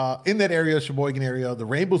 So in that area, Sheboygan area, the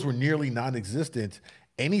rainbows were nearly non-existent.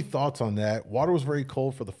 Any thoughts on that? Water was very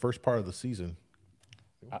cold for the first part of the season.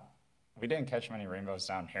 We didn't catch many rainbows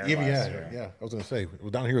down here Yeah, last year. yeah. I was going to say,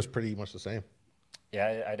 down here was pretty much the same.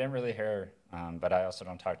 Yeah, I didn't really hear, but I also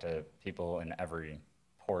don't talk to people in every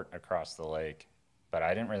port across the lake. But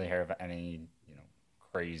I didn't really hear of any,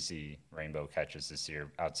 crazy rainbow catches this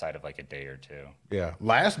year outside of like a day or two. Yeah.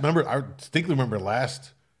 I distinctly remember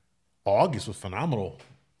last August was phenomenal.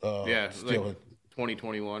 Yeah, Steelhead. like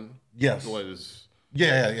 2021. Yes. Was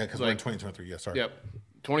Yeah, because we're in 2023. Yeah, sorry. Yep.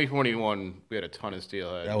 2021, we had a ton of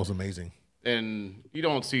steelhead. That was amazing. And you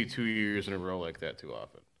don't see 2 years in a row like that too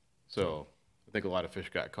often. So I think a lot of fish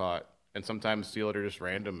got caught. And sometimes steelhead are just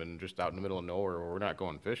random and just out in the middle of nowhere where we're not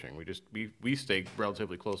going fishing. We stay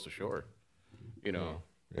relatively close to shore,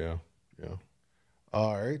 Yeah.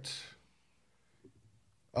 All right.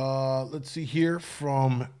 Let's see here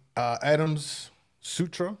from Adams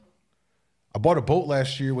Sutra. I bought a boat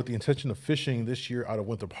last year with the intention of fishing this year out of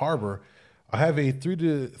Winthrop Harbor. I have a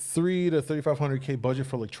 $3,000 to $3,500K budget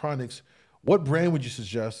for electronics. What brand would you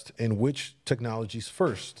suggest and which technologies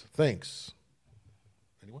first? Thanks.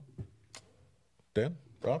 Anyone? Dan?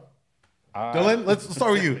 Rob? Dylan? Let's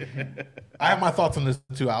start with you. I have my thoughts on this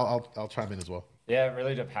too. I'll chime in as well. Yeah, it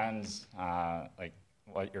really depends, like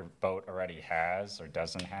what your boat already has or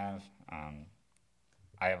doesn't have.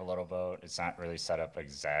 I have a little boat. It's not really set up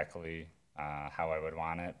exactly how I would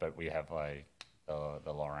want it, but we have like the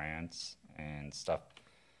Lowrance and stuff.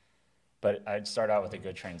 But I'd start out with a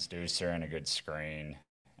good transducer and a good screen,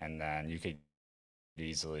 and then you could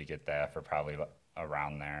easily get that for probably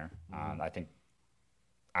around there. I think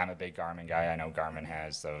I'm a big Garmin guy. I know Garmin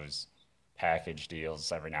has those package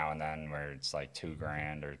deals every now and then where it's like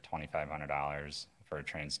 $2,000 or $2,500 for a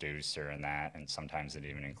transducer and that, and sometimes it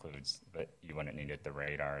even includes, but you wouldn't need it, the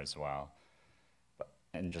radar as well.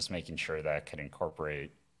 And just making sure that could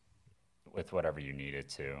incorporate with whatever you need it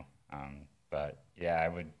to. But yeah, I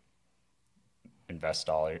would invest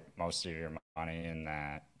most of your money in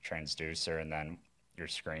that transducer and then your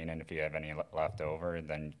screen, and if you have any left over,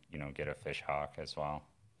 then get a fish hawk as well.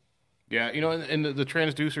 Yeah, and the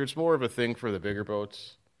transducer, it's more of a thing for the bigger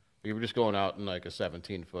boats. If you're just going out in like a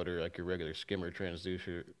 17-footer, like your regular skimmer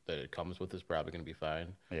transducer that it comes with is probably going to be fine.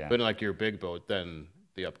 Yeah. But in like your big boat, then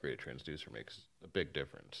the upgraded transducer makes a big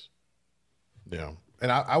difference. Yeah,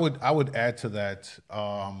 and I would add to that.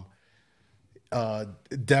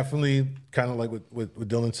 Definitely, kind of like what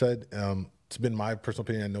Dylan said. It's been my personal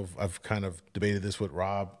opinion. I know I've kind of debated this with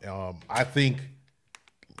Rob. I think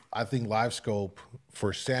live scope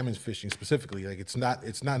for salmon fishing specifically, like it's not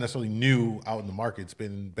necessarily new out in the market. It's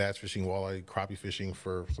been bass fishing, walleye, crappie fishing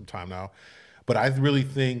for some time now, but I really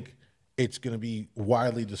think it's going to be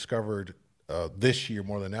widely discovered this year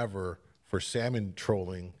more than ever for salmon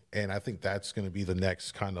trolling, and I think that's going to be the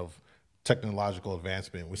next kind of technological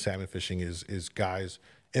advancement with salmon fishing is guys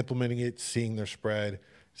implementing it, seeing their spread,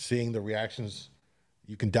 seeing the reactions.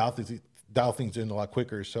 You can dial things in a lot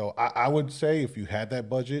quicker. So I would say if you had that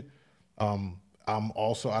budget, I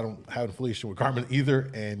don't have affiliation with Garmin either,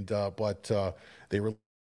 but they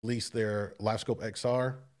released their LiveScope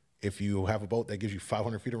XR. If you have a boat that gives you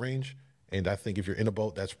 500 feet of range, and I think if you're in a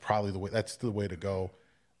boat, that's probably the way to go.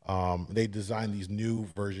 They designed these new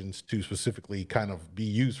versions to specifically kind of be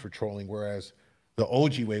used for trolling, whereas the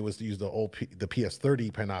OG way was to use the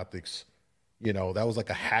PS30 Panoptics. That was like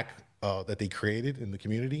a hack that they created in the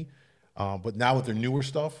community. But now with their newer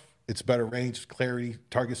stuff, it's better range, clarity,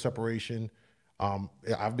 target separation.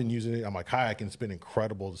 I've been using it on my kayak, and it's been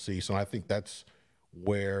incredible to see. So I think that's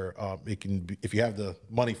where it can be, if you have the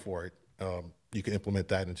money for it, you can implement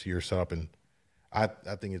that into your setup, and I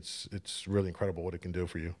think it's really incredible what it can do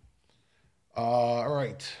for you. All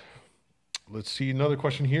right, let's see another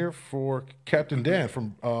question here for Captain Dan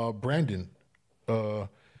from Brandon.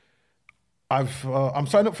 I'm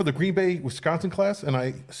signed up for the Green Bay, Wisconsin class, and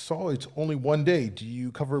I saw it's only one day. Do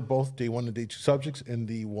you cover both day 1 and day 2 subjects in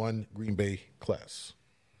the one Green Bay class?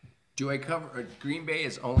 Do I cover Green Bay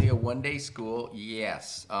is only a one-day school?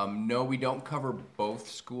 Yes. No, we don't cover both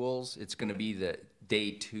schools. It's going to be the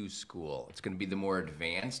day 2 school. It's going to be the more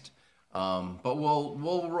advanced. But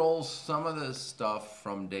we'll roll some of the stuff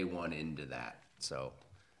from day one into that. So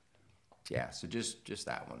yeah, so just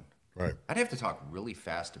that one. Right. I'd have to talk really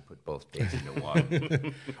fast to put both days into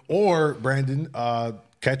one. Or Brandon,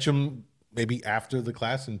 catch him maybe after the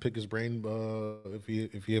class and pick his brain if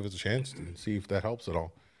he has a chance and see if that helps at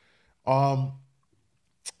all.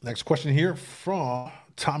 Next question here from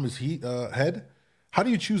Thomas Head. How do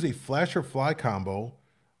you choose a flasher fly combo?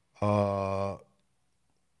 Rob,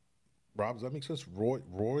 does that make sense?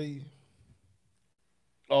 Roy?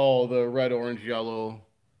 Oh, the red, orange, yellow,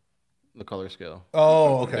 the color scale.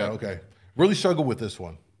 Oh, okay, Yeah. okay. Really struggle with this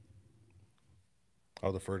one.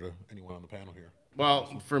 I'll defer to anyone on the panel here.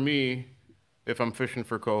 Well, for me, if I'm fishing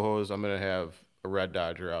for cohos, I'm going to have a red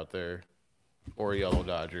dodger out there or a yellow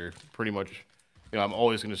dodger. Pretty much, I'm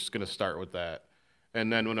always just going to start with that.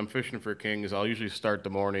 And then when I'm fishing for kings, I'll usually start the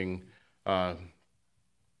morning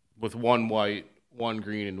with one white, one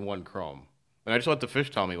green, and one chrome. And I just let the fish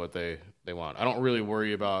tell me what they want. I don't really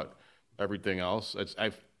worry about everything else.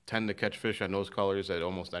 I tend to catch fish on those colors at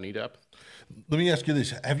almost any depth. Let me ask you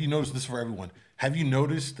this. Have you noticed this for everyone? Have you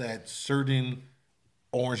noticed that certain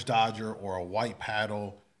orange dodger or a white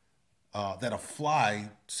paddle, that a fly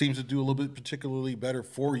seems to do a little bit particularly better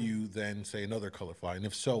for you than, say, another color fly? And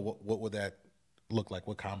if so, what would that look like?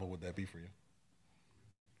 What combo would that be for you?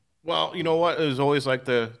 Well, you know what? It was always like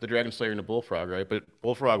the Dragon Slayer and the Bullfrog, right? But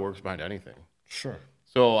Bullfrog works behind anything. Sure.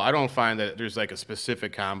 So I don't find that there's like a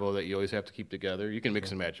specific combo that you always have to keep together. You can mix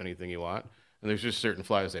and match anything you want. And there's just certain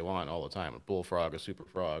flies they want all the time. A bullfrog, a super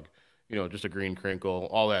frog, just a green crinkle,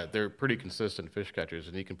 all that. They're pretty consistent fish catchers,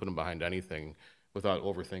 and you can put them behind anything without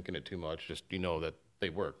overthinking it too much. Just that they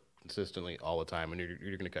work consistently all the time, and you're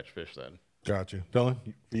going to catch fish then. Gotcha. Dylan,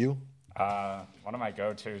 for you? One of my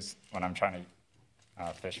go-tos when I'm trying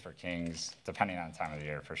to fish for kings, depending on the time of the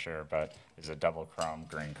year for sure, but is a double chrome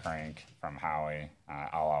green crank from Howie.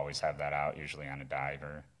 I'll always have that out, usually on a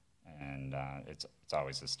diver, and it's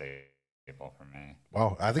always a staple for me.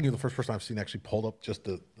 Wow, I think you're the first person I've seen actually pulled up just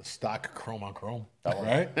the stock chrome on chrome. Double,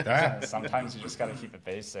 right? Yeah. Sometimes you just got to keep it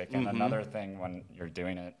basic. And another thing when you're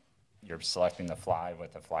doing it, you're selecting the fly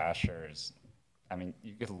with the flashers. I mean,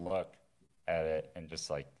 you could look at it and just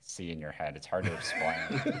like see in your head. It's hard to explain.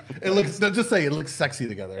 It looks. Just say it looks sexy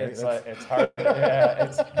together. Right? It's hard.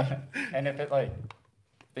 Yeah. And if it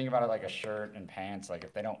think about it like a shirt and pants. Like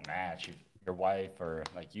if they don't match, your wife or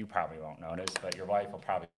like you probably won't notice, but your wife will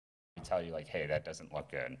probably tell you like, hey, that doesn't look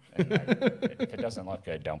good. And if it doesn't look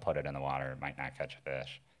good, don't put it in the water. It might not catch a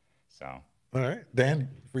fish. So. All right, Dan,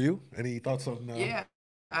 for you, any thoughts on? Yeah,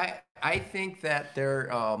 I think that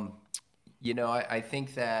they're. I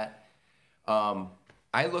think that.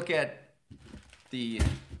 I look at the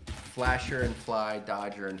flasher and fly,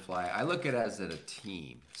 dodger and fly. I look at it as a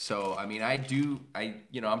team. So, I mean,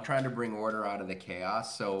 I'm trying to bring order out of the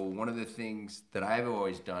chaos. So one of the things that I've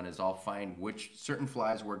always done is I'll find which certain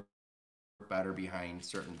flies work better behind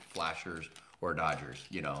certain flashers or dodgers,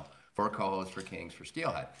 for cohos, for kings, for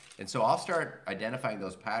steelhead. And so I'll start identifying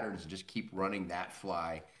those patterns and just keep running that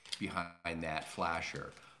fly behind that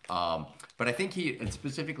flasher. But I think he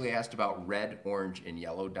specifically asked about red, orange, and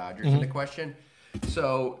yellow dodgers in the question.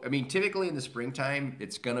 So, I mean, typically in the springtime,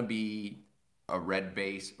 it's going to be a red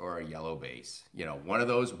base or a yellow base. One of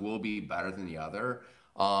those will be better than the other.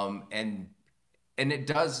 And it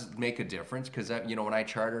does make a difference because, when I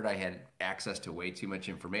chartered, I had access to way too much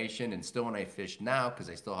information. And still when I fish now, because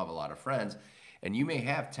I still have a lot of friends, and you may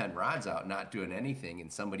have 10 rods out not doing anything,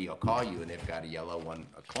 and somebody will call you and they've got a yellow one,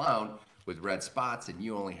 a clown, with red spots, and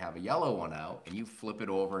you only have a yellow one out, and you flip it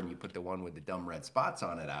over and you put the one with the dumb red spots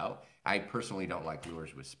on it out. I personally don't like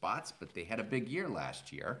lures with spots, but they had a big year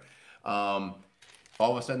last year. All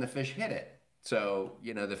of a sudden the fish hit it. So,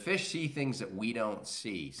 the fish see things that we don't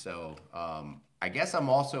see. So I guess I'm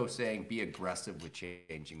also saying be aggressive with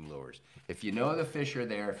changing lures. If you know the fish are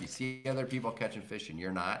there, if you see other people catching fish and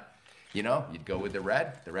you're not, you'd go with the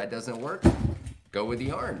red. The red doesn't work, go with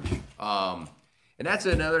the orange. And that's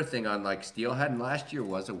another thing on like steelhead. And last year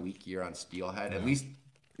was a weak year on steelhead, at least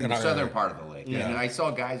in the southern part of the lake. Yeah. And I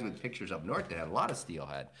saw guys with pictures up north that had a lot of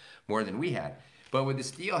steelhead, more than we had. But with the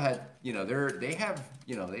steelhead, they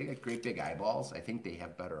got great big eyeballs. I think they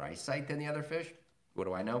have better eyesight than the other fish. What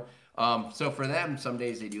do I know? So for them, some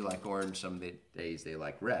days they do like orange, some days they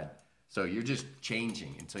like red. So you're just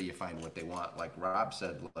changing until you find what they want. Like Rob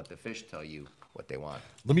said, let the fish tell you what they want.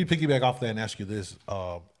 Let me piggyback off that and ask you this: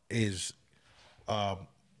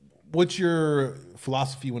 what's your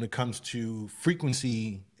philosophy when it comes to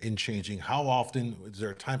frequency in changing? How often? Is there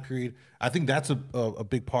a time period? I think that's a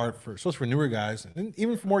big part especially for newer guys and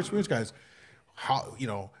even for more experienced guys. How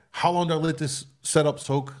long do I let this setup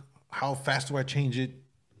soak? how fast do I change it?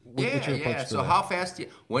 What's your approach to So that? how fast?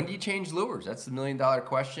 When do you change lures? That's the $1,000,000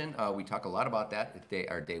 question. We talk a lot about that at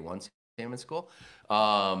our day one salmon school,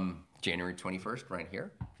 January 21st, right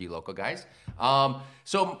here. You local guys.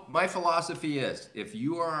 So my philosophy is, if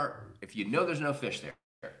you know there's no fish there,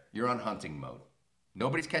 you're on hunting mode.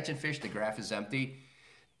 Nobody's catching fish. The graph is empty.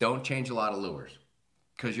 Don't change a lot of lures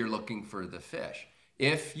because you're looking for the fish.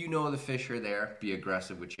 If you know the fish are there, be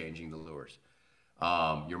aggressive with changing the lures.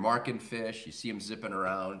 You're marking fish. You see them zipping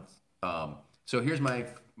around. So here's my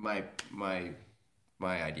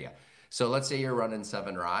idea. So let's say you're running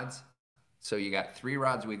 7 rods. So you got 3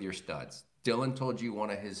 rods with your studs. Dylan told you one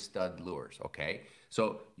of his stud lures. Okay.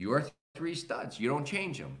 So your 3 studs, you don't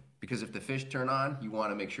change them because if the fish turn on, you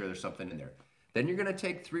want to make sure there's something in there. Then you're going to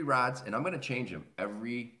take 3 rods and I'm going to change them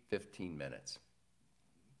every 15 minutes.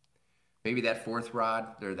 Maybe that 4th rod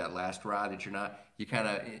or that last rod that you're kind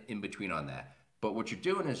of in between on that. But what you're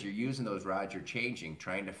doing is you're using those rods you're changing,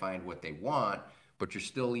 trying to find what they want, but you're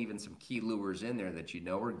still leaving some key lures in there that you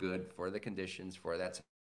know are good for the conditions for that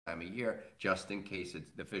time of year, just in case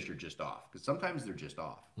the fish are just off. Because sometimes they're just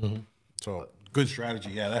off. Mm-hmm. So good strategy.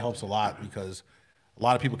 Yeah, that helps a lot because a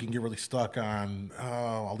lot of people can get really stuck on,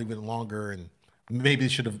 oh, I'll leave it longer, and maybe they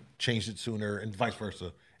should have changed it sooner, and vice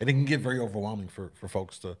versa. And it can get very overwhelming for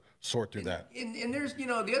folks to sort through that. And there's, the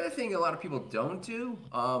other thing a lot of people don't do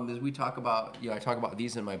is we talk about, I talk about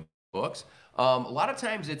these in my books. A lot of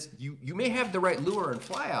times it's, you may have the right lure and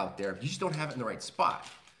fly out there, you just don't have it in the right spot.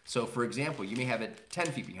 So for example, you may have it 10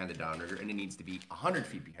 feet behind the downrigger and it needs to be 100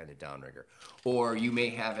 feet behind the downrigger. Or you may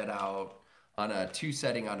have it out on a 2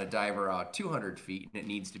 setting on a diver out 200 feet and it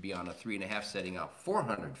needs to be on a 3.5 setting out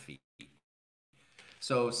 400 feet.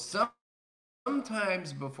 So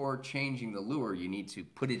sometimes before changing the lure, you need to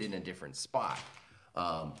put it in a different spot.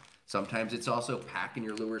 Sometimes it's also packing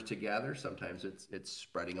your lures together. Sometimes it's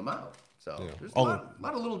spreading them out. So there's a lot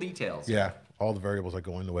of little details. Yeah, all the variables that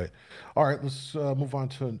go into it. All right, let's move on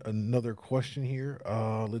to another question here.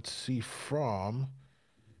 Let's see from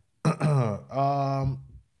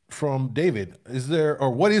David.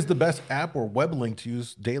 What is the best app or web link to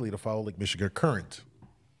use daily to follow Lake Michigan current?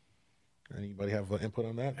 Anybody have input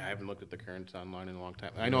on that? I haven't looked at the currents online in a long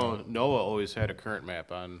time. I know NOAA always had a current map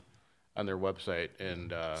on their website,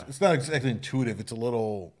 and it's not exactly intuitive. It's a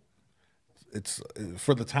little. It's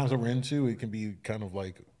for the times that we're into. It can be kind of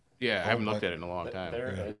like. Yeah, I haven't looked at it in a long time.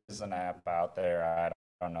 There is an app out there. I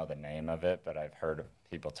don't know the name of it, but I've heard of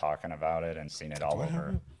people talking about it and seen it all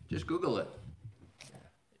over. Just Google it.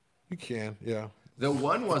 You can, yeah. The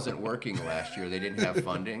one wasn't working last year. They didn't have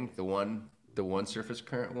funding. The one surface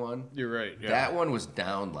current one. You're right. Yeah. That one was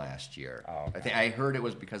down last year. Oh, okay. I heard it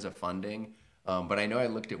was because of funding, but I know I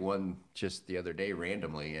looked at one just the other day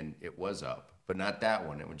randomly and it was up, but not that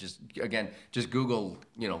one. It would just Google,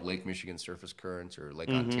 Lake Michigan surface currents or Lake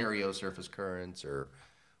Ontario surface currents or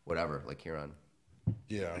whatever, like Huron.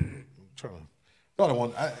 Yeah, I'm trying to. Thought of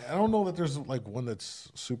one. I don't know that there's like one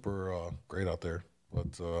that's super great out there,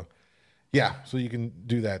 but yeah. So you can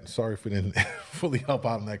do that. Sorry if we didn't fully help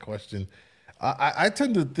out on that question. I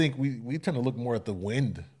tend to think we tend to look more at the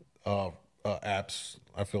wind apps.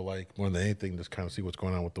 I feel like more than anything, just kind of see what's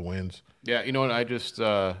going on with the winds. Yeah, you know what? I just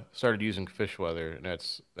started using fish weather, and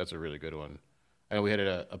that's a really good one. I know we had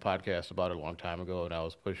a podcast about it a long time ago, and I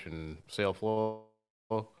was pushing sail flow.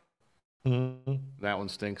 Mm-hmm. That one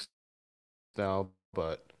stinks now,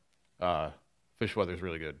 but fish weather is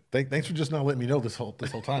really good. Thanks for just not letting me know this whole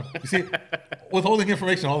time. You see, withholding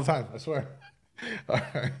information all the time. I swear. All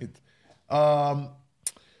right.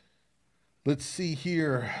 Let's see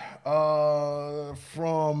here.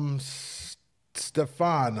 From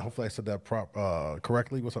Stefan. Hopefully I said that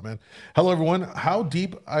correctly. What's up, man? Hello, everyone. How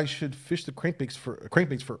deep I should fish the crankbaits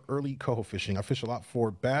for early coho fishing? I fish a lot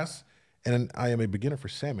for bass, and I am a beginner for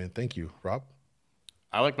salmon. Thank you, Rob.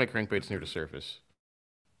 I like my crankbaits near the surface.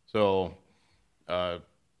 So, I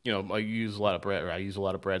use a lot of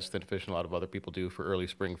Brad Stint fish, and a lot of other people do for early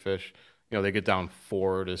spring fish. They get down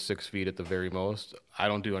 4 to 6 feet at the very most. I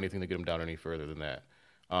don't do anything to get them down any further than that.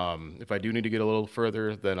 If I do need to get a little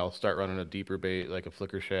further, then I'll start running a deeper bait like a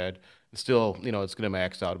flicker shad. Still, it's going to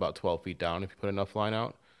max out about 12 feet down if you put enough line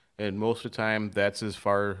out. And most of the time, that's as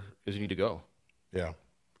far as you need to go. Yeah,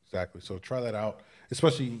 exactly. So try that out.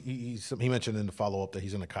 Especially, he mentioned in the follow-up that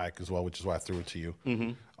he's in a kayak as well, which is why I threw it to you.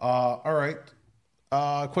 Mm-hmm. All right.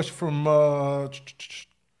 Question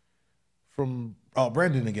from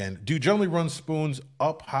Brandon again. Do you generally run spoons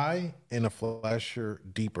up high and a flasher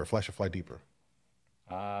fly deeper?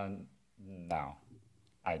 No,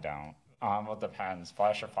 I don't. Well, it depends.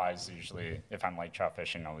 Flasher flies usually, if I'm lake trout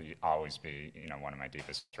fishing, it'll always be, one of my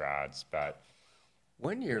deepest rods. But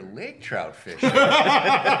When you're lake trout fishing. But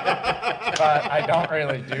I don't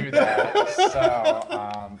really do that.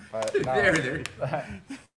 So, but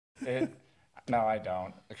no. No, I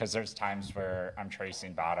don't, because there's times where I'm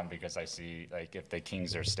tracing bottom because I see, like, if the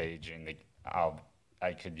kings are staging,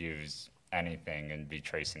 I could use anything and be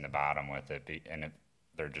tracing the bottom with it, and if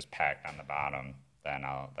they're just packed on the bottom, then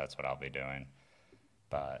that's what I'll be doing.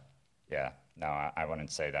 But yeah, no, I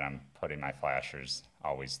wouldn't say that I'm putting my flashers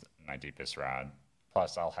always my deepest rod.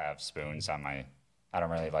 Plus, I'll have spoons on I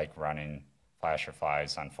don't really like running flasher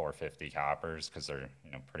flies on 450 coppers because they're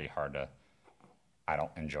pretty hard to. I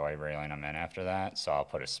don't enjoy reeling them in after that, so I'll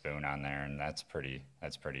put a spoon on there, and that's pretty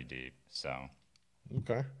deep. So,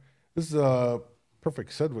 okay, this is a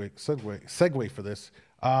perfect segue for this.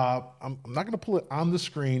 I'm not going to pull it on the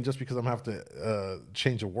screen just because I'm going to have to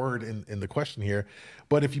change a word in the question here.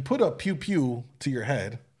 But if you put a pew pew to your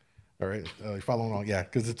head, all right, you're following along, yeah,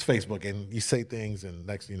 because it's Facebook and you say things, and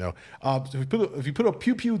next thing you know, so if you put a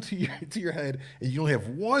pew pew to your head and you only have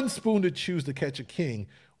one spoon to choose to catch a king,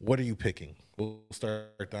 what are you picking? We'll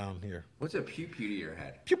start down here. What's a pew pew to your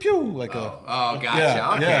head? Pew pew, like gotcha.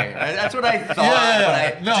 Yeah, okay, yeah. That's what I thought. Yeah, but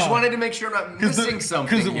I just wanted to make sure I'm not missing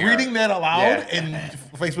something. Because here. reading that aloud and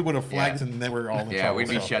Facebook would have flagged, and then we're all in trouble. Yeah, we'd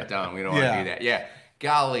be shut down. We don't want to do that. Yeah,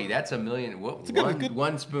 golly, that's a million.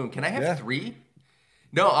 One spoon. Can I have 3?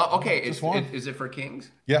 No, okay. Just one. Is it for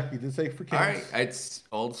kings? Yeah, you did say for kings. All right, it's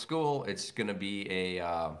old school. It's gonna be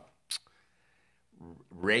a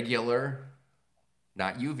regular.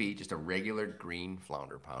 Not UV, just a regular green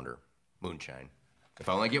flounder pounder, moonshine. If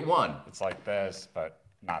I only get one. It's like this, but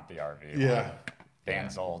not the RV. Yeah. One.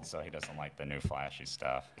 Dan's old, so he doesn't like the new flashy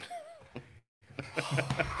stuff.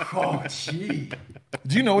 Oh, gee.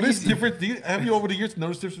 Do you notice difference? Have you over the years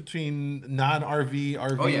noticed difference between non-RV,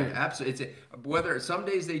 RV? Oh yeah, absolutely. Whether some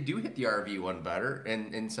days they do hit the RV one better,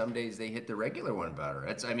 and some days they hit the regular one better.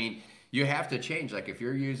 You have to change. Like if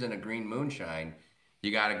you're using a green moonshine,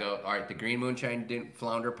 you got to go, all right, the green moonshine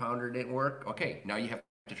flounder pounder didn't work. Okay, now you have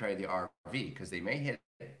to try the RV because they may hit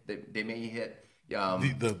the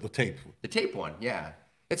tape. The tape one, yeah.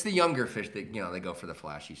 It's the younger fish that they go for the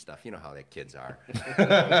flashy stuff. You know how the kids are.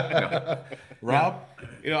 Rob,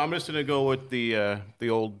 I'm just gonna go with the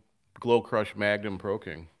old Glow Crush Magnum Pro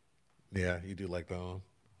King. Yeah, you do like that one.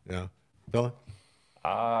 Yeah, Dylan.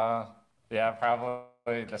 Yeah,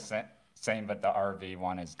 probably the same, but the RV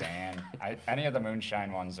one is Dan. Any of the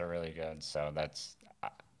moonshine ones are really good. So that's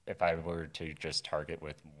if I were to just target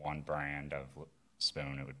with one brand of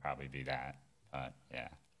spoon, it would probably be that. But yeah,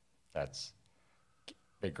 that's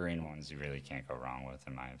the green ones. You really can't go wrong with,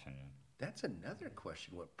 in my opinion. That's another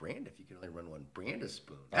question. What brand? If you can only run one brand of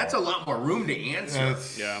spoon, that's a lot more room to answer.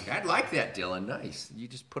 Yeah, I'd like that, Dylan. Nice. You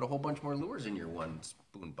just put a whole bunch more lures in your one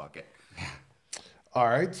spoon bucket. All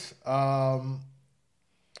right.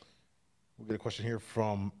 We'll get a question here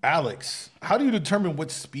from Alex. How do you determine what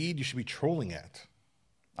speed you should be trolling at?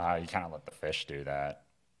 You kind of let the fish do that.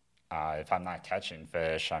 If I'm not catching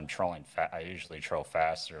fish, I'm trolling. I usually troll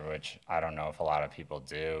faster, which I don't know if a lot of people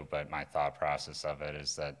do, but my thought process of it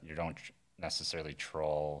is that you don't necessarily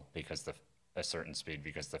troll because a certain speed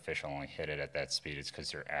because the fish will only hit it at that speed. It's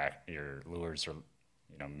because your lures are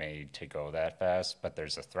made to go that fast, but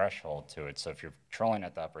there's a threshold to it. So if you're trolling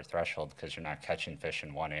at the upper threshold because you're not catching fish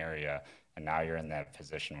in one area, and now you're in that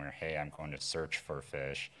position where, hey, I'm going to search for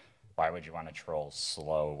fish, why would you want to troll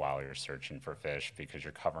slow while you're searching for fish? Because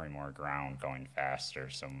you're covering more ground going faster.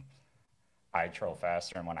 So I troll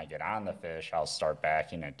faster, and when I get on the fish, I'll start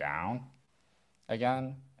backing it down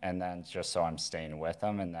again, and then just so I'm staying with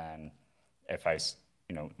them. And then if I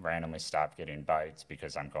randomly stop getting bites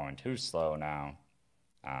because I'm going too slow now,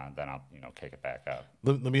 then I'll kick it back up.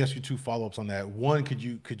 Let me ask you 2 follow-ups on that. One, could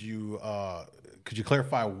you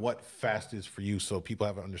clarify what fast is for you so people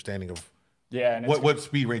have an understanding of what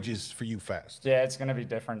speed range is for you fast? Yeah, it's going to be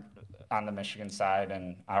different on the Michigan side,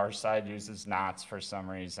 and our side uses knots for some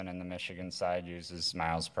reason, and the Michigan side uses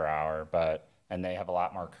miles per hour. And they have a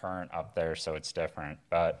lot more current up there, so it's different.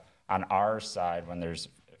 But on our side, when there's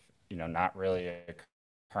not really a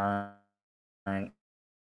current,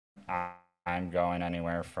 I'm going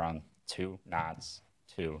anywhere from 2 knots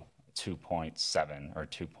to 2.7 or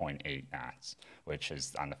 2.8 knots, which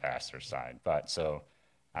is on the faster side. But so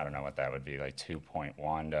I don't know what that would be, like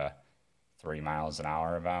 2.1 to 3 miles an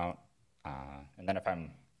hour about. And then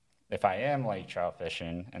if I am lake trout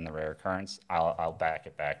fishing in the rare currents, I'll back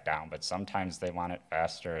it back down. But sometimes they want it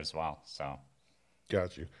faster as well. So,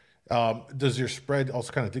 got you. Does your spread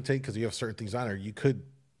also kind of dictate because you have certain things on there? You could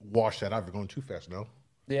wash that out if you're going too fast. No.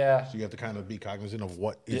 Yeah. So you have to kind of be cognizant of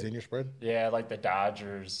what is in your spread. Yeah, like the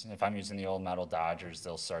Dodgers, if I'm using the old metal Dodgers,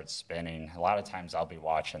 they'll start spinning. A lot of times I'll be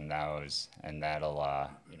watching those, and that'll,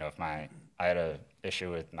 if I had a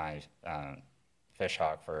issue with my fish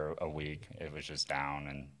hawk for a week, it was just down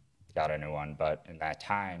and got a new one. But in that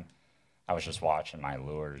time, I was just watching my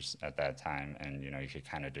lures at that time, and you could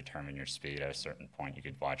kind of determine your speed at a certain point. You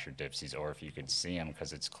could watch your dipsies, or if you could see them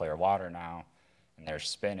because it's clear water now, and they're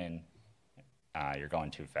spinning, you're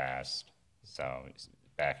going too fast. So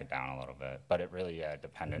back it down a little bit. But it really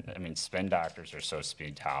dependent. I mean, spin doctors are so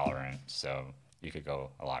speed tolerant, so you could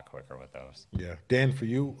go a lot quicker with those. Yeah, Dan, for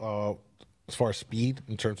you, as far as speed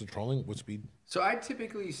in terms of trolling, what speed? So I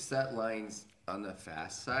typically set lines on the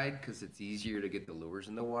fast side because it's easier to get the lures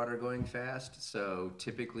in the water going fast. So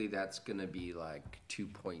typically that's going to be like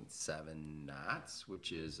 2.7 knots,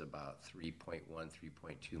 which is about 3.1,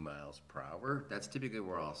 3.2 miles per hour. That's typically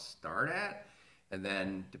where I'll start at. And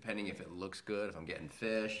then depending if it looks good, if I'm getting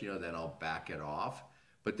fish, then I'll back it off.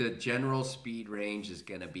 But the general speed range is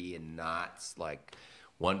going to be in knots, like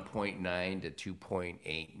 1.9 to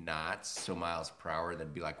 2.8 knots, so miles per hour.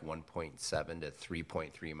 That'd be like 1.7 to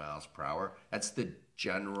 3.3 miles per hour. That's the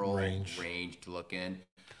general range to look in.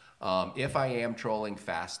 If I am trolling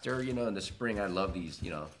faster, in the spring, I love these,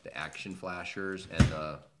 the action flashers and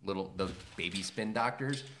those baby spin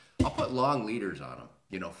doctors. I'll put long leaders on them.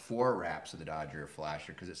 4 wraps of the Dodger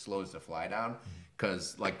flasher because it slows the fly down.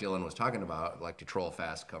 Because like Dylan was talking about, like to troll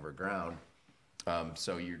fast, cover ground.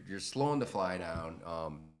 So you're slowing the fly down.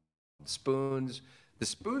 The spoons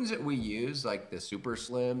that we use, like the super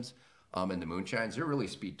slims and the moonshines, they're really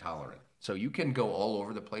speed tolerant. So you can go all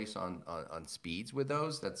over the place on speeds with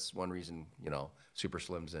those. That's one reason super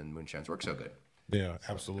slims and moonshines work so good. Yeah,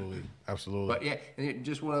 absolutely, absolutely. But yeah, and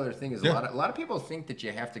just one other thing is a lot of people think that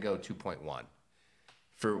you have to go 2.1.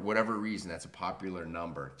 For whatever reason, that's a popular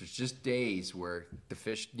number. There's just days where the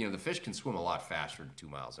fish can swim a lot faster than 2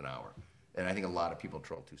 miles an hour. And I think a lot of people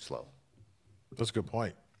troll too slow. That's a good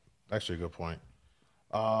point. Actually, a good point.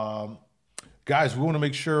 Guys, we want to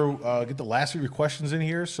make sure get the last of your questions in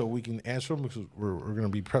here so we can answer them because we're going to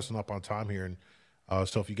be pressing up on time here. And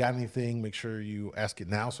so if you got anything, make sure you ask it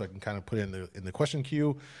now so I can kind of put it in the question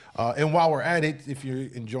queue. And while we're at it, if you're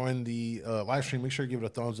enjoying the live stream, make sure you give it a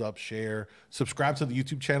thumbs up, share, subscribe to the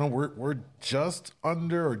YouTube channel. We're just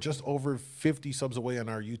under or just over 50 subs away on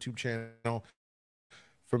our YouTube channel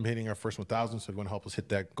from hitting our first 1,000. So if you want to help us hit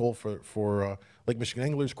that goal for Lake Michigan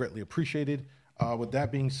anglers, greatly appreciated. With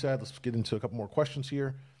that being said, let's get into a couple more questions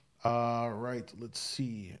here. Right, let's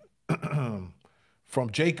see. From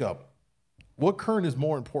Jacob. What current is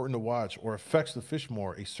more important to watch or affects the fish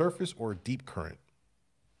more, a surface or a deep current?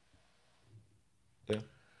 Yeah.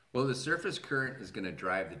 Well, the surface current is going to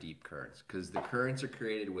drive the deep currents because the currents are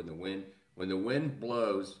created when the wind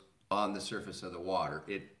blows on the surface of the water.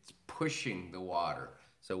 It's pushing the water.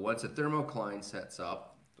 So once a thermocline sets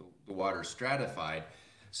up, the water is stratified.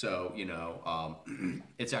 So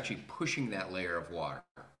it's actually pushing that layer of water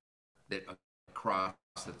that across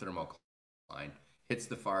the thermocline. Hits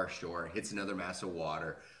the far shore, hits another mass of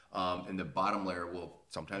water, and the bottom layer will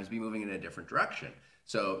sometimes be moving in a different direction.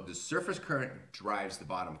 So the surface current drives the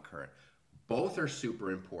bottom current. Both are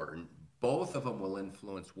super important. Both of them will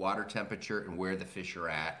influence water temperature and where the fish are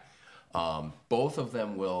at. Both of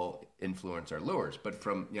them will influence our lures. But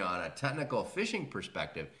from on a technical fishing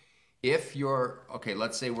perspective, if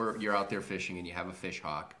let's say you're out there fishing and you have a fish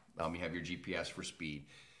hawk, you have your GPS for speed.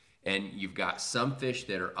 And you've got some fish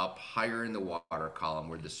that are up higher in the water column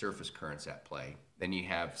where the surface current's at play. Then you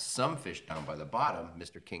have some fish down by the bottom,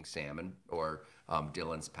 Mr. King Salmon or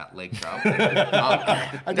Dylan's pet lake trout.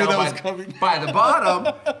 I knew that was coming. By the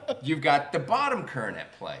bottom, you've got the bottom current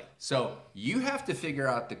at play. So you have to figure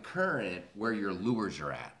out the current where your lures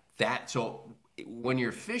are at. So when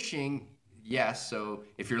you're fishing, yes, so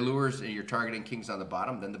if your lures and you're targeting kings on the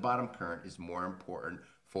bottom, then the bottom current is more important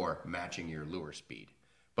for matching your lure speed.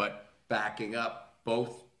 But backing up,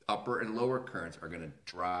 both upper and lower currents are going to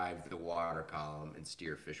drive the water column and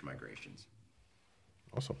steer fish migrations.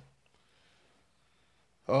 Awesome.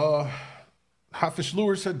 Hot Fish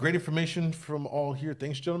Lures said, great information from all here.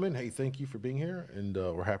 Thanks, gentlemen. Hey, thank you for being here. And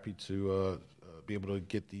we're happy to be able to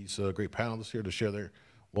get these great panelists here to share their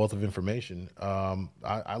wealth of information.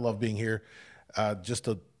 I love being here just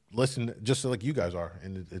to listen, just like you guys are.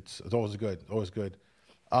 And it's always good, always good.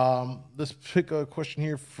 Let's pick a question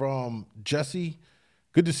here from Jesse.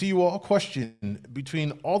 Good to see you all. Question,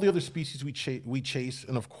 between all the other species we chase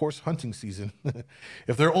and, of course, hunting season,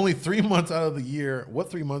 if there are only 3 months out of the year,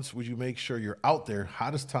 what 3 months would you make sure you're out there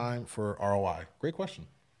hottest time for ROI? Great question.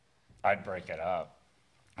 I'd break it up.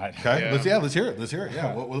 Okay, Yeah. let's hear it. Let's hear it.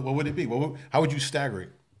 Yeah, what would it be? How would you stagger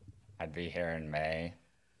it? I'd be here in May.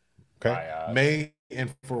 Okay, By, May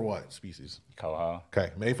and for what species? Coho.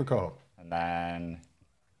 Okay, May for Coho. And then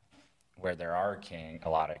where there are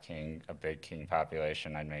a big king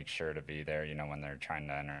population, I'd make sure to be there, when they're trying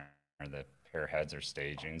to enter the pair heads or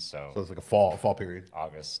staging. So So it's like a fall period.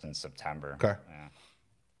 August and September. Okay. Yeah.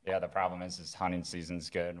 Yeah, the problem is hunting season's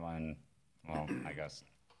good when, well, I guess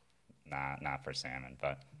not for salmon,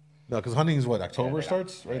 but No, because hunting is what, October they don't-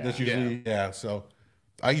 starts, right? yeah. That's usually So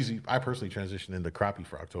I personally transition into crappie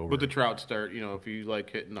for October. But the trout start, if you like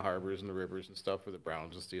hitting the harbors and the rivers and stuff for the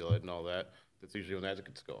browns and steelhead and all that, that's usually when that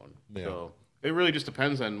gets going. Yeah. So it really just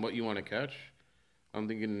depends on what you want to catch. I'm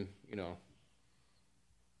thinking,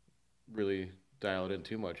 really dial it in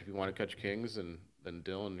too much. If you want to catch kings, then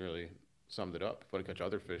Dylan really summed it up. If you want to catch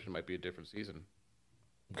other fish, it might be a different season.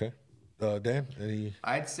 Okay, Dan, any?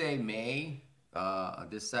 I'd say May,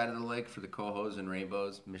 this side of the lake for the cohos and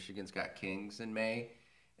rainbows. Michigan's got kings in May,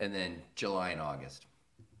 and then July and August.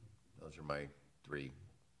 Those are my 3.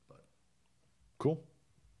 But Cool.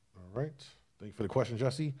 All right. Thank you for the question,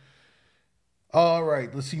 Jesse. All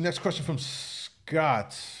right. Let's see. Next question from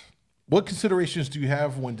Scott. What considerations do you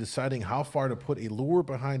have when deciding how far to put a lure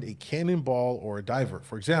behind a cannonball or a diver?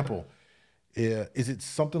 For example, is it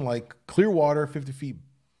something like clear water, 50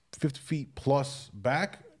 feet plus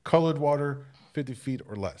back, colored water, 50 feet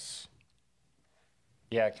or less?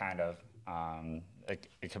 yeah, kind of.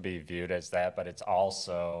 It could be viewed as that, but it's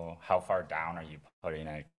also how far down are you putting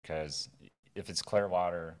it? Because if it's clear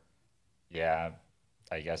water, yeah,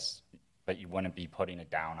 I guess, but you wouldn't be putting it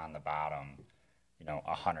down on the bottom,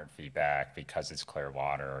 100 feet back because it's clear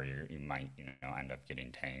water, or you might, end up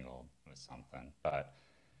getting tangled with something. But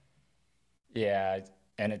yeah,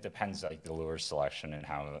 and it depends, like the lure selection and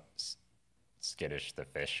how skittish the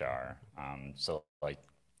fish are. So like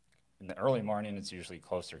in the early morning, it's usually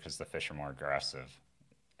closer because the fish are more aggressive.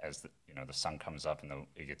 As the sun comes up and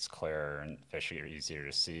it gets clearer and fish are easier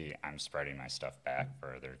to see, I'm spreading my stuff back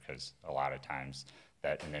further because a lot of times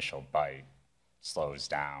that initial bite slows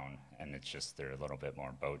down and it's just they're a little bit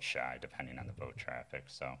more boat shy depending on the boat traffic.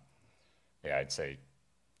 So yeah, I'd say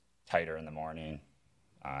tighter in the morning,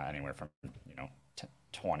 anywhere from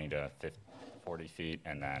 20 to 50, 40 feet,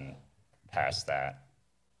 and then past that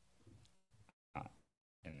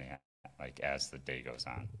as the day goes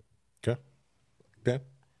on. Okay. Dan?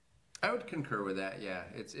 I would concur with that. Yeah,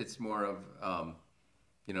 it's more of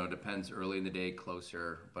depends early in the day,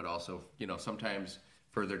 closer, but also sometimes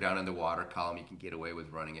further down in the water column you can get away with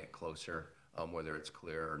running it closer, whether it's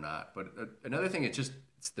clear or not. But another thing, it's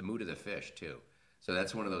the mood of the fish too. So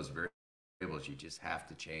that's one of those variables you just have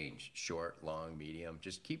to change: short, long, medium.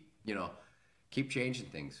 Just keep changing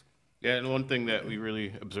things. Yeah, and one thing that we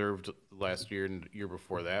really observed last year and the year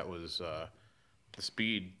before that was the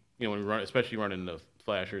speed. When we run, especially running the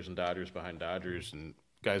flashers and dodgers behind dodgers, and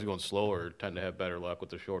guys going slower tend to have better luck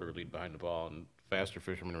with the shorter lead behind the ball, and faster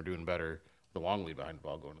fishermen are doing better the long lead behind the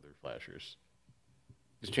ball going to their flashers.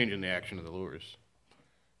 It's changing the action of the lures.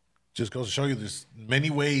 Just goes to show you there's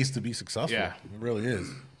many ways to be successful. Yeah. It really is.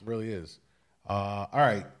 It really is. All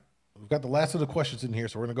right. We've got the last of the questions in here,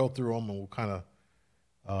 so we're going to go through them and we'll kind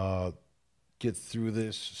of get through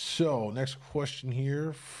this. So, next question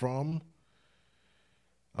here from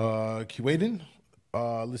Keating.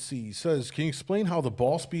 Let's see. He says, can you explain how the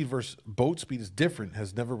ball speed versus boat speed is different?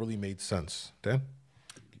 Has never really made sense. Dan?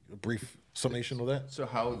 A brief summation of that? So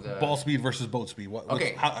how the Ball speed versus boat speed.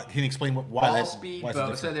 Okay. Can you explain why ball that's speed, why it's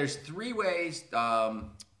boat. different? So there's 3 ways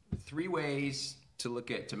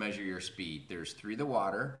to measure your speed. There's through the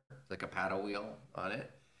water, like a paddle wheel on it.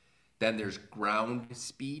 Then there's ground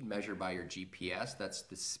speed measured by your GPS. That's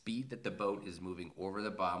the speed that the boat is moving over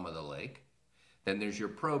the bottom of the lake. Then there's your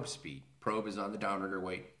probe speed. Probe is on the downrigger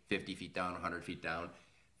weight, 50 feet down, 100 feet down.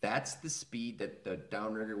 That's the speed that the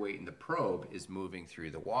downrigger weight in the probe is moving through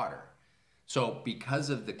the water. So because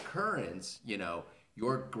of the currents,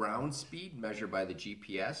 your ground speed measured by the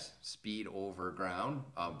GPS, speed over ground,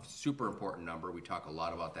 super important number. We talk a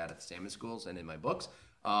lot about that at the salmon schools and in my books.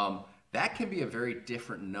 That can be a very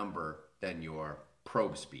different number than your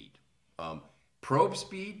probe speed. Probe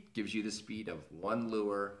speed gives you the speed of one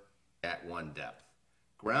lure at one depth.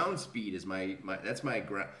 Ground speed is that's my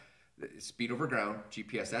ground speed over ground,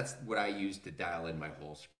 GPS. That's what I use to dial in my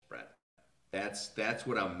whole spread. That's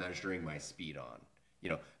what I'm measuring my speed on.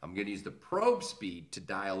 I'm going to use the probe speed to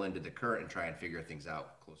dial into the current and try and figure things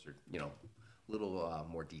out closer, a little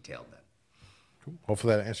more detailed then. Cool.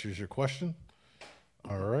 Hopefully that answers your question.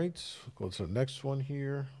 All right, go to the next one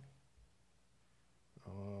here.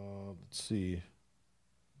 Let's see.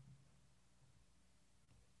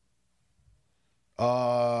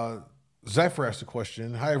 Zephyr asked a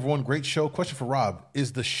question. Hi, everyone. Great show. Question for Rob.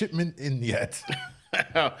 Is the shipment in yet?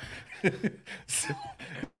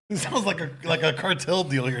 It sounds like a cartel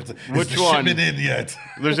deal here. Which the one? Shipment in yet?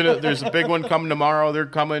 There's a big one coming tomorrow. They're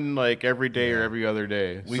coming like every day or every other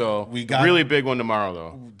day. We got a really big one tomorrow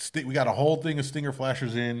though. We got a whole thing of stinger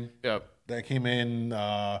flashers in. Yep. That came in.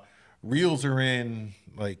 Reels are in.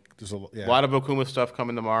 Like there's a lot of Okuma stuff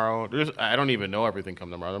coming tomorrow. I don't even know everything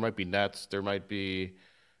coming tomorrow. There might be nets. There might be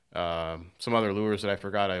some other lures that I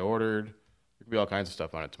forgot I ordered. There could be all kinds of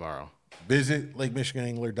stuff on it tomorrow. Visit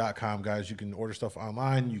LakeMichiganAngler.com, guys. You can order stuff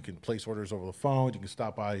online. You can place orders over the phone. You can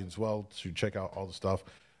stop by as well to check out all the stuff.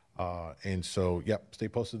 And so, yep, stay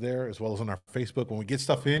posted there as well as on our Facebook. When we get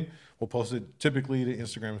stuff in, we'll post it typically to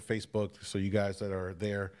Instagram and Facebook. So you guys that are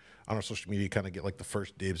there on our social media kind of get like the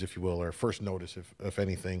first dibs, if you will, or first notice, if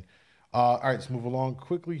anything. All right, let's move along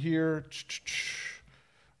quickly here.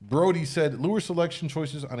 Brody said, lure selection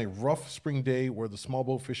choices on a rough spring day where the small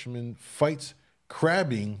boat fisherman fights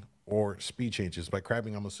crabbing or speed changes. By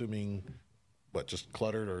crabbing, I'm assuming, what, just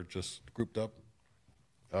cluttered or just grouped up?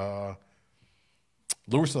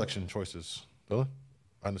 Lure selection choices, Dylan,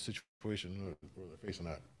 on the situation where they're facing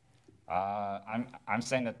that. I'm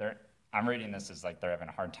saying that I'm reading this as like they're having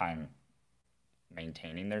a hard time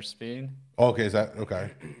maintaining their speed. Okay, is that okay?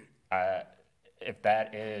 If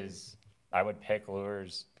that is, I would pick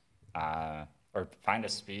lures or find a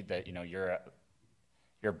speed that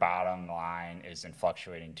your bottom line isn't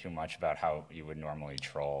fluctuating too much about how you would normally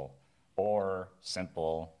troll, or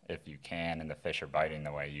simple, if you can, and the fish are biting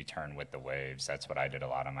the way you turn with the waves. That's what I did a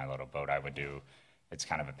lot on my little boat. I would do, it's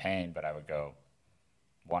kind of a pain, but I would go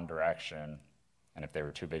one direction, and if they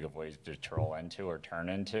were too big of waves to troll into or turn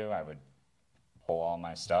into, I would pull all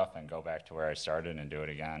my stuff and go back to where I started and do it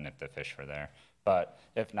again if the fish were there. But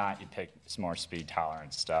if not, you pick some more speed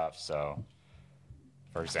tolerant stuff. So,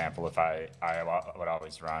 for example, if I would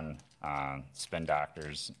always run spin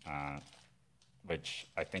doctors, which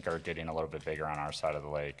I think are getting a little bit bigger on our side of the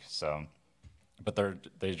lake. So, but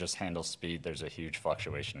they just handle speed. There's a huge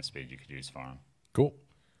fluctuation of speed you could use for them. Cool.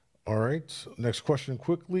 All right. Next question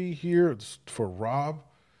quickly here. It's for Rob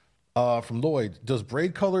from Lloyd. Does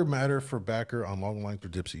braid color matter for backer on long lines or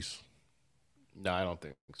dipsies? No, I don't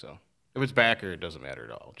think so. If it's backer, it doesn't matter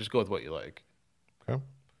at all. Just go with what you like. Okay.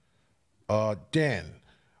 Dan,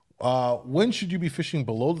 when should you be fishing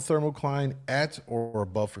below the thermocline, at or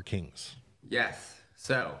above for kings? Yes.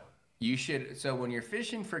 So you should. So when you're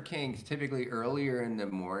fishing for kings, typically earlier in the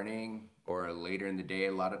morning or later in the day,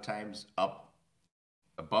 a lot of times up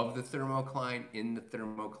above the thermocline, in the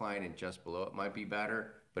thermocline, and just below it might be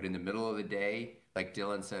better. But in the middle of the day, like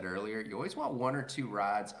Dylan said earlier, you always want one or two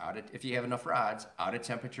rods out of, if you have enough rods, out of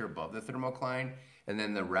temperature above the thermocline, and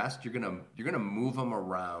then the rest you're gonna move them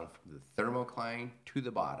around from the thermocline to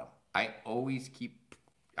the bottom. I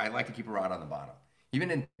like to keep a rod on the bottom,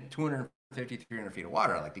 even in 250, 300 feet of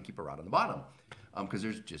water. I like to keep a rod on the bottom because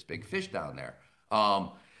there's just big fish down there.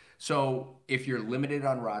 So if you're limited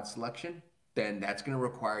on rod selection, then that's going to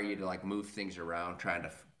require you to like move things around, trying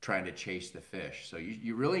to chase the fish. So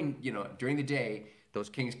you really, during the day, those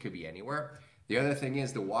kings could be anywhere. The other thing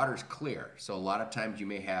is the water's clear. So a lot of times you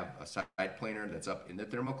may have a side planer that's up in the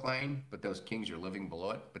thermocline, but those kings are living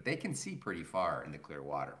below it, but they can see pretty far in the clear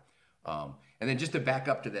water. And then just to back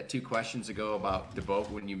up to that 2 questions ago about the boat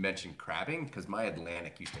when you mentioned crabbing, because my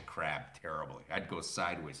Atlantic used to crab terribly. I'd go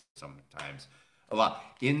sideways sometimes. A lot.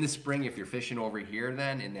 In the spring, if you're fishing over here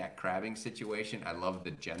then, in that crabbing situation, I love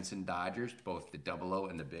the Jensen Dodgers, both the double O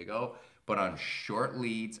and the big O, but on short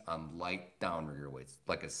leads on light downrigger weights,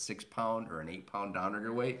 like a 6-pound or an 8-pound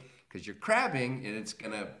downrigger weight, because you're crabbing and it's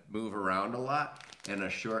going to move around a lot. And a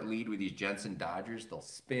short lead with these Jensen Dodgers, they'll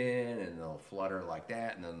spin and they'll flutter like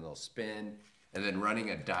that, and then they'll spin. And then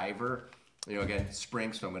running a diver, again,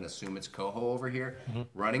 spring, so I'm going to assume it's Coho over here. Mm-hmm.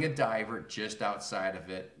 Running a diver just outside of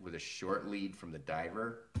it with a short lead from the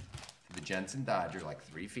diver to the Jensen Dodger, like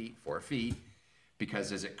 3 feet, 4 feet,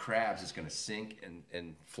 because as it crabs, it's going to sink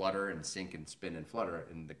and flutter and sink and spin and flutter.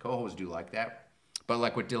 And the Cohos do like that. But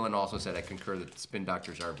like what Dylan also said, I concur that spin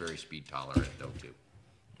doctors are very speed tolerant, though, too.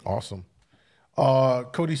 Awesome.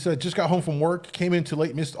 Cody said, just got home from work, came in too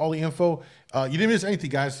late, missed all the info. You didn't miss anything,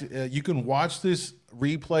 guys. You can watch this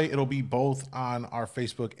replay. It'll be both on our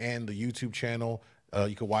Facebook and the YouTube channel.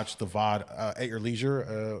 You can watch the VOD at your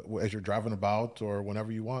leisure as you're driving about or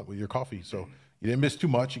whenever you want with your coffee. So you didn't miss too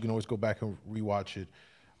much. You can always go back and rewatch it.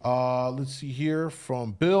 Let's see here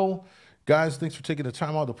from Bill. Guys, thanks for taking the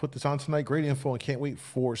time out to put this on tonight. Great info, and can't wait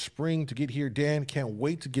for spring to get here. Dan, can't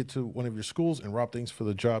wait to get to one of your schools. And Rob, thanks for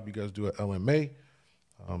the job you guys do at LMA.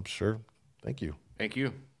 Sure. Thank you. Thank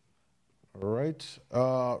you. All right.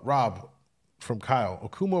 Rob from Kyle,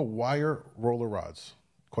 Okuma wire roller rods?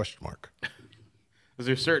 Question mark. Is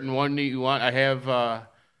there a certain one that you want? I have a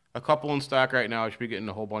couple in stock right now. I should be getting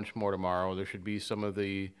a whole bunch more tomorrow. There should be some of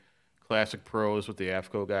the classic pros with the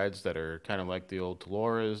AFCO guides that are kind of like the old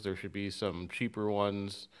Taloras. There should be some cheaper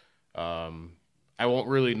ones. I won't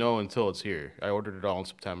really know until it's here. I ordered it all in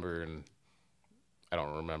September, and I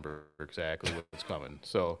don't remember exactly what's coming.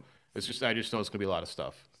 So I just know it's gonna be a lot of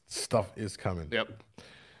stuff. Stuff is coming. Yep.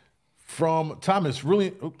 From Thomas,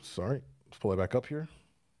 really. Oops, sorry. Let's pull it back up here.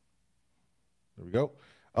 There we go.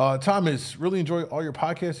 Thomas, really enjoy all your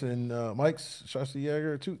podcasts and Mike's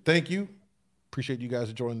ChiCityYaker too. Thank you. Appreciate you guys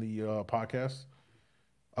enjoying the podcast.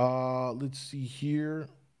 Let's see here.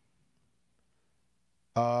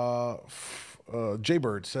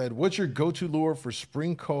 Jaybird said, "What's your go-to lure for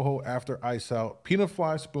spring coho after ice out? Peanut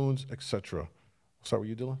fly, spoons, etc." Start with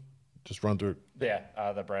you, Dylan. Just run through it.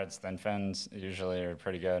 Yeah, the Brad's thin fins usually are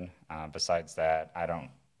pretty good. Besides that, I don't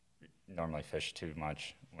normally fish too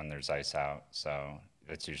much when there's ice out, so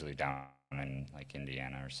it's usually down in like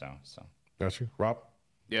Indiana or so. Got you, Rob.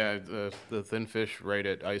 Yeah, the thin fish right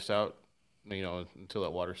at ice out, until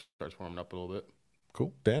that water starts warming up a little bit.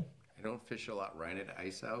 Cool, Dan. I don't fish a lot right at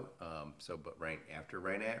ice out. But right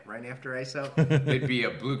after ice out, it'd be a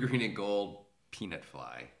blue, green, and gold peanut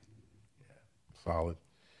fly. Yeah. Solid.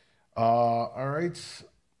 All right.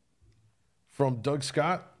 From Doug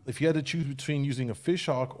Scott, if you had to choose between using a fish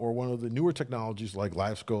hawk or one of the newer technologies like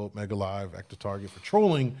Live Scope, Mega Live, Active Target for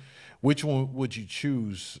trolling, which one would you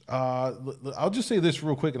choose? I'll just say this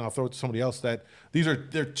real quick, and I'll throw it to somebody else. That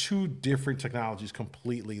they're two different technologies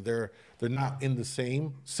completely. They're not in the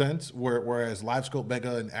same sense. Whereas Live Scope,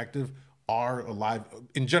 Mega, and Active are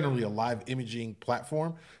generally a live imaging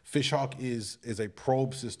platform. Fishhawk is a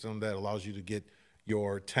probe system that allows you to get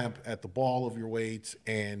your temp at the ball of your weights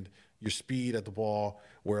and your speed at the ball,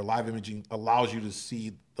 where live imaging allows you to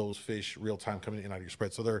see those fish real time coming in and out of your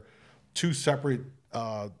spread. So they're two separate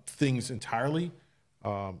things entirely.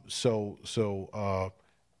 It's not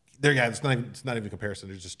even a comparison.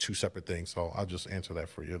 They're just two separate things. So I'll just answer that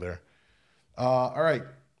for you there. All right.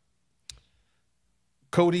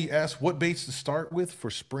 Cody asks, what baits to start with for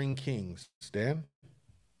spring kings? Dan?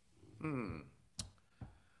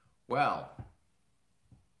 Well,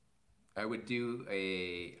 I would do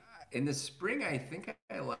in the spring, I think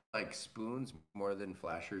I like spoons more than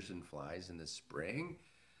flashers and flies in the spring.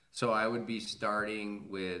 So I would be starting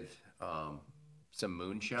with some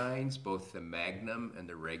moonshines, both the Magnum and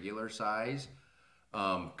the regular size.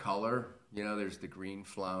 Color, there's the green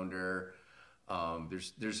flounder.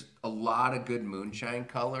 There's a lot of good moonshine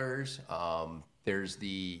colors. There's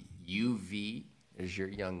the UV. There's your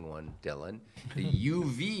young one, Dylan. The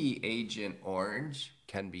UV Agent Orange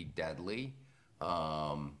can be deadly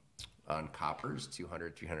on coppers,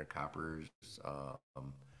 200, 300 coppers.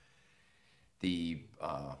 The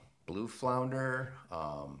blue flounder.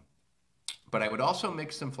 But I would also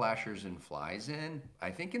mix some flashers and flies in.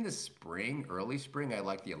 I think in the spring, early spring, I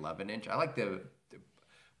like the 11-inch. I like the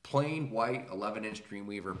plain white 11-inch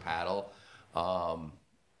Dreamweaver paddle,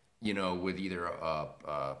 with either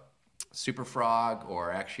a Super Frog,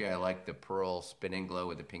 or actually I like the Pearl Spin and Glow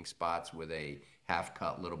with the pink spots with a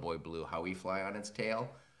half-cut Little Boy Blue Howie fly on its tail,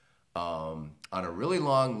 on a really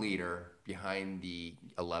long leader behind the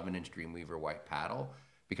 11-inch Dreamweaver white paddle,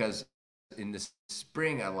 because in the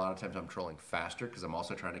spring, a lot of times I'm trolling faster because I'm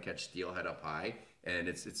also trying to catch steelhead up high, and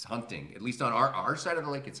it's hunting. At least on our side of the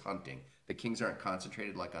lake, it's hunting. The kings aren't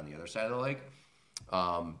concentrated like on the other side of the lake.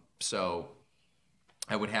 So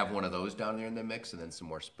I would have one of those down there in the mix, and then some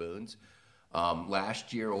more spoons.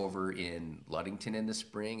 Last year over in Ludington in the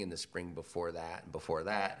spring before that,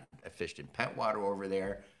 I fished in Pentwater over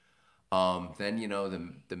there.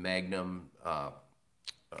 Then, the Magnum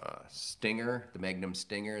Stinger, the Magnum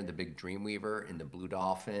Stinger, and the big Dreamweaver, and the Blue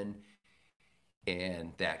Dolphin,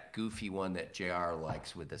 and that goofy one that JR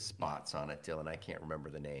likes with the spots on it, Dylan. I can't remember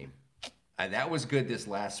the name. That was good this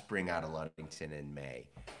last spring out of Ludington in May.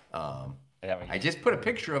 I just put a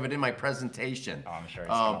picture of it in my presentation. Oh, I'm sure he's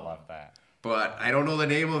going to love that. But I don't know the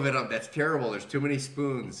name of it. That's terrible. There's too many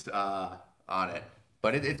spoons on it.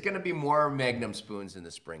 But it's going to be more Magnum spoons in the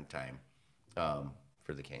springtime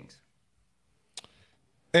for the kings.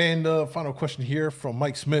 And final question here from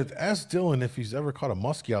Mike Smith. Ask Dylan if he's ever caught a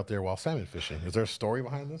muskie out there while salmon fishing. Is there a story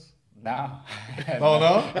behind this? No. Oh,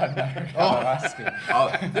 no? I've never caught a muskie.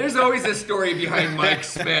 Oh, there's always a story behind Mike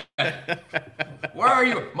Smith. Where are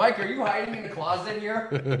you? Mike, are you hiding in the closet here?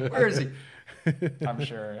 Where is he? I'm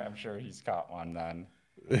sure he's caught one then.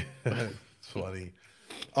 It's funny.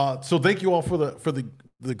 So thank you all for the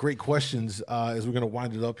the great questions as we're going to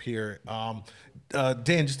wind it up here.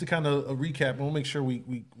 Dan, just to kind of recap, we'll make sure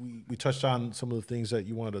we touched on some of the things that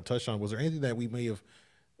you wanted to touch on. Was there anything that we may have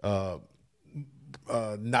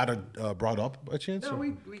not brought up by chance? No,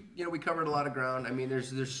 we covered a lot of ground. I mean,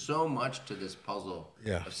 there's so much to this puzzle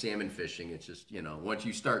of salmon fishing. It's just, once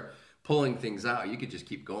you start pulling things out, you could just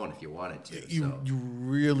keep going if you wanted to. You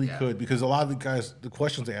really could, because a lot of the guys, the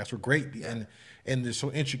questions they asked were great, and they're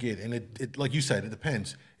so intricate. And it like you said, it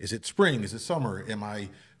depends. Is it spring? Is it summer? Am I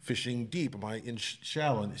fishing deep? Am I in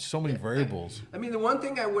shallow? And there's so many variables. I mean, the one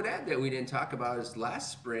thing I would add that we didn't talk about is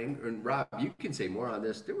last spring, and Rob, you can say more on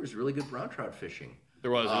this, there was really good brown trout fishing. There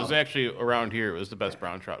was. It was actually around here. It was the best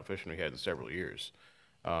brown trout fishing we had in several years.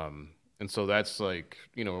 And so that's like,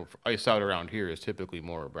 ice out around here is typically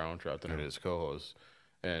more brown trout than it is cohos.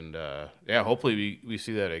 And hopefully we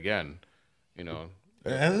see that again, And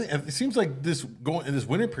it seems like this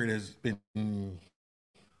winter period has been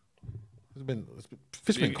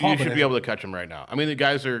fish been caught. You should be able to catch them right now. I mean, the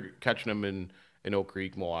guys are catching them in Oak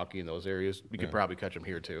Creek, Milwaukee, in those areas. We could probably catch them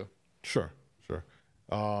here too. Sure.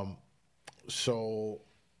 So,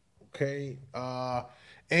 okay.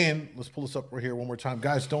 And let's pull this up right here one more time.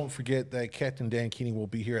 Guys, don't forget that Captain Dan Keating will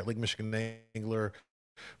be here at Lake Michigan Angler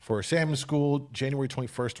for Salmon School, January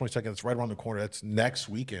 21st, 22nd. It's right around the corner. That's next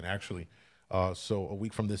weekend, actually. So a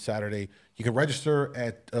week from this Saturday. You can register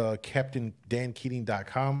at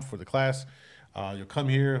CaptainDanKeating.com for the class. You'll come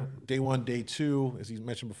here day one, day two. As he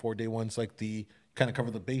mentioned before, day one's like the kind of cover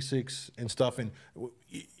the basics and stuff. And,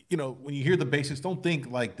 when you hear the basics, don't think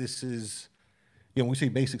like this is, when we say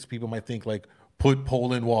basics, people might think like, put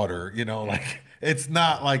pole in water, like it's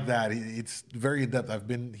not like that. It's very in depth. I've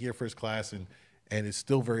been here for his class, and it's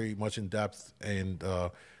still very much in depth, and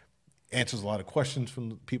answers a lot of questions from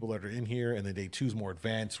the people that are in here. And then day two is more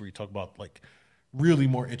advanced, where you talk about like really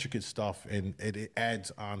more intricate stuff, and it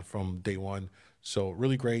adds on from day one. So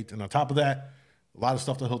really great. And on top of that, a lot of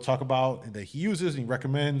stuff that he'll talk about and that he uses and he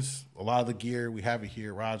recommends. A lot of the gear, we have it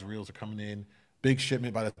here. Rods, reels are coming in. Big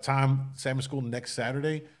shipment. By the time Salmon School next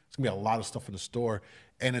Saturday, it's gonna be a lot of stuff in the store.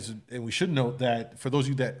 And we should note that for those of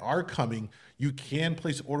you that are coming, you can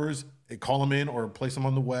place orders, call them in, or place them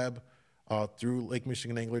on the web through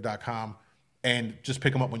LakeMichiganAngler.com, and just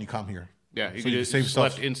pick them up when you come here. Yeah, you can just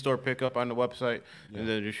select in-store pickup on the website, and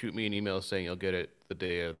then just shoot me an email saying you'll get it the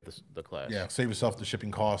day of the class. Yeah, save yourself the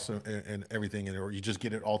shipping costs and everything, or you just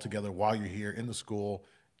get it all together while you're here in the school.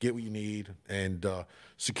 Get what you need and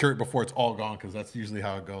secure it before it's all gone, because that's usually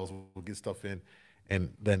how it goes. We'll get stuff in,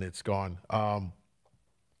 and then it's gone.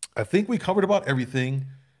 I think we covered about everything.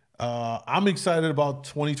 I'm excited about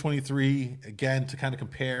 2023, again, to kind of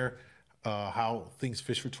compare how things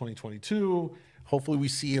fish for 2022. Hopefully we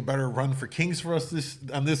see a better run for kings for us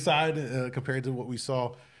on this side compared to what we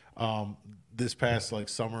saw this past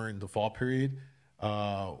summer and the fall period.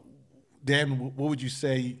 Dan, what would you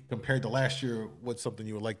say compared to last year? What's something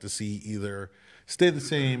you would like to see either stay the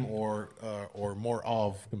same or more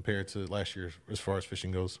of compared to last year as far as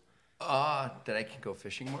fishing goes? That I can go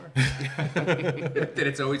fishing more. That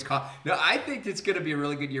it's always caught. No, I think it's going to be a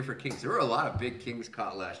really good year for kings. There were a lot of big kings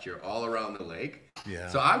caught last year all around the lake. Yeah.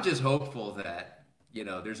 So I'm just hopeful that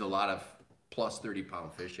there's a lot of plus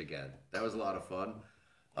 30-pound fish again. That was a lot of fun.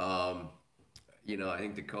 I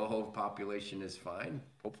think the coho population is fine.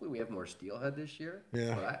 Hopefully we have more steelhead this year.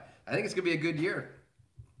 Yeah. But I think it's going to be a good year.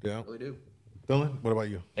 Yeah. I really do. Dylan, what about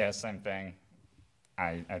you? Yeah, same thing.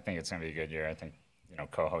 I think it's going to be a good year. I think,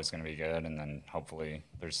 coho is going to be good, and then hopefully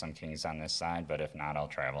there's some kings on this side, but if not, I'll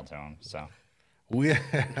travel to them. So we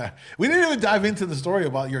didn't even dive into the story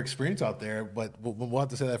about your experience out there, but we'll have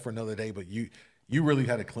to say that for another day. But you really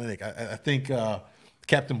had a clinic. I think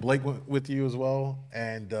Captain Blake went with you as well,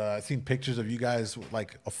 and I've seen pictures of you guys with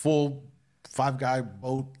like a full 5-guy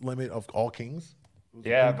boat limit of all kings.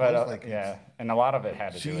 Yeah, but and a lot of it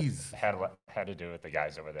had to do Jeez. with had to do with the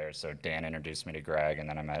guys over there. So Dan introduced me to Greg, and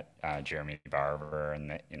then I met Jeremy Barber,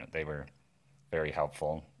 and they were very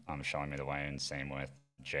helpful, showing me the way. And same with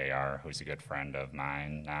JR, who's a good friend of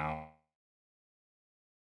mine now.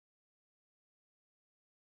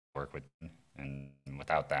 Work with, and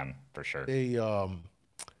without them, for sure.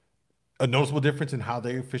 A noticeable difference in how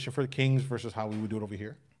they're fishing for the kings versus how we would do it over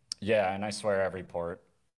here. Yeah, and I swear every port,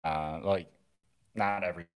 not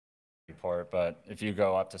every port, but if you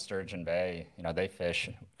go up to Sturgeon Bay, they fish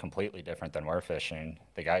completely different than we're fishing.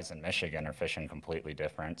 The guys in Michigan are fishing completely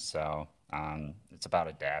different. So it's about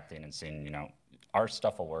adapting and seeing, our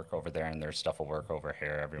stuff will work over there and their stuff will work over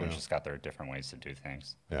here. Everyone's just got their different ways to do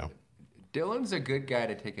things. Yeah. Dylan's a good guy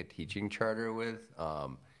to take a teaching charter with.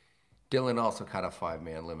 Dylan also caught a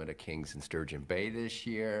 5-man limit of kings in Sturgeon Bay this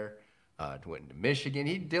year. Went to Michigan.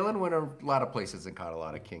 Dylan went a lot of places and caught a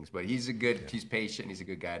lot of kings, but he's patient. He's a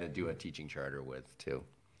good guy to do a teaching charter with too.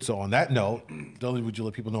 So on that note, Dylan, would you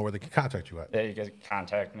let people know where they can contact you at? Yeah, you can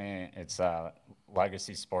contact me. It's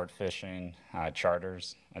Legacy Sport Fishing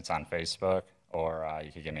Charters. It's on Facebook, or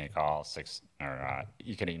you could give me a call,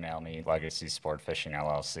 you could email me,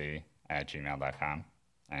 legacysportfishingllc@gmail.com.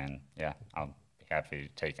 And yeah, I'll be happy to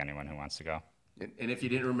take anyone who wants to go. And if you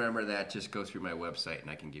didn't remember that, just go through my website and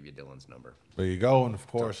I can give you Dylan's number. There you go. And of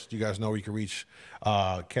course, you guys know where you can reach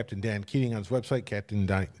Captain Dan Keating on his website,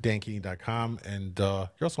 CaptainDanKeating.com. And you're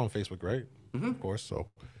also on Facebook, right? Of course. So you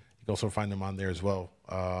can also find them on there as well.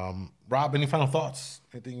 Rob, any final thoughts?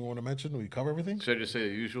 Anything you want to mention? We cover everything? Should I just say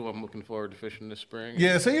the usual? I'm looking forward to fishing this spring.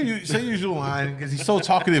 Yeah, say your usual line, because he's so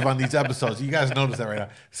talkative on these episodes. You guys notice that right now.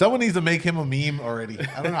 Someone needs to make him a meme already.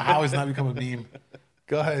 I don't know how he's not become a meme.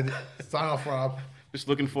 Go ahead. Sign off, Rob. Just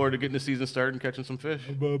looking forward to getting the season started and catching some fish.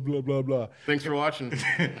 Blah, blah, blah, blah. Thanks for watching.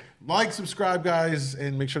 Like, subscribe, guys,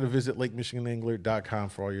 and make sure to visit LakeMichiganAngler.com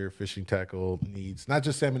for all your fishing tackle needs. Not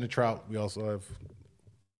just salmon and trout. We also have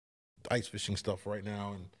ice fishing stuff right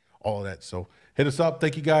now and all of that. So hit us up.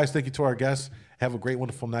 Thank you, guys. Thank you to our guests. Have a great,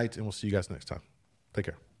 wonderful night, and we'll see you guys next time. Take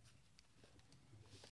care.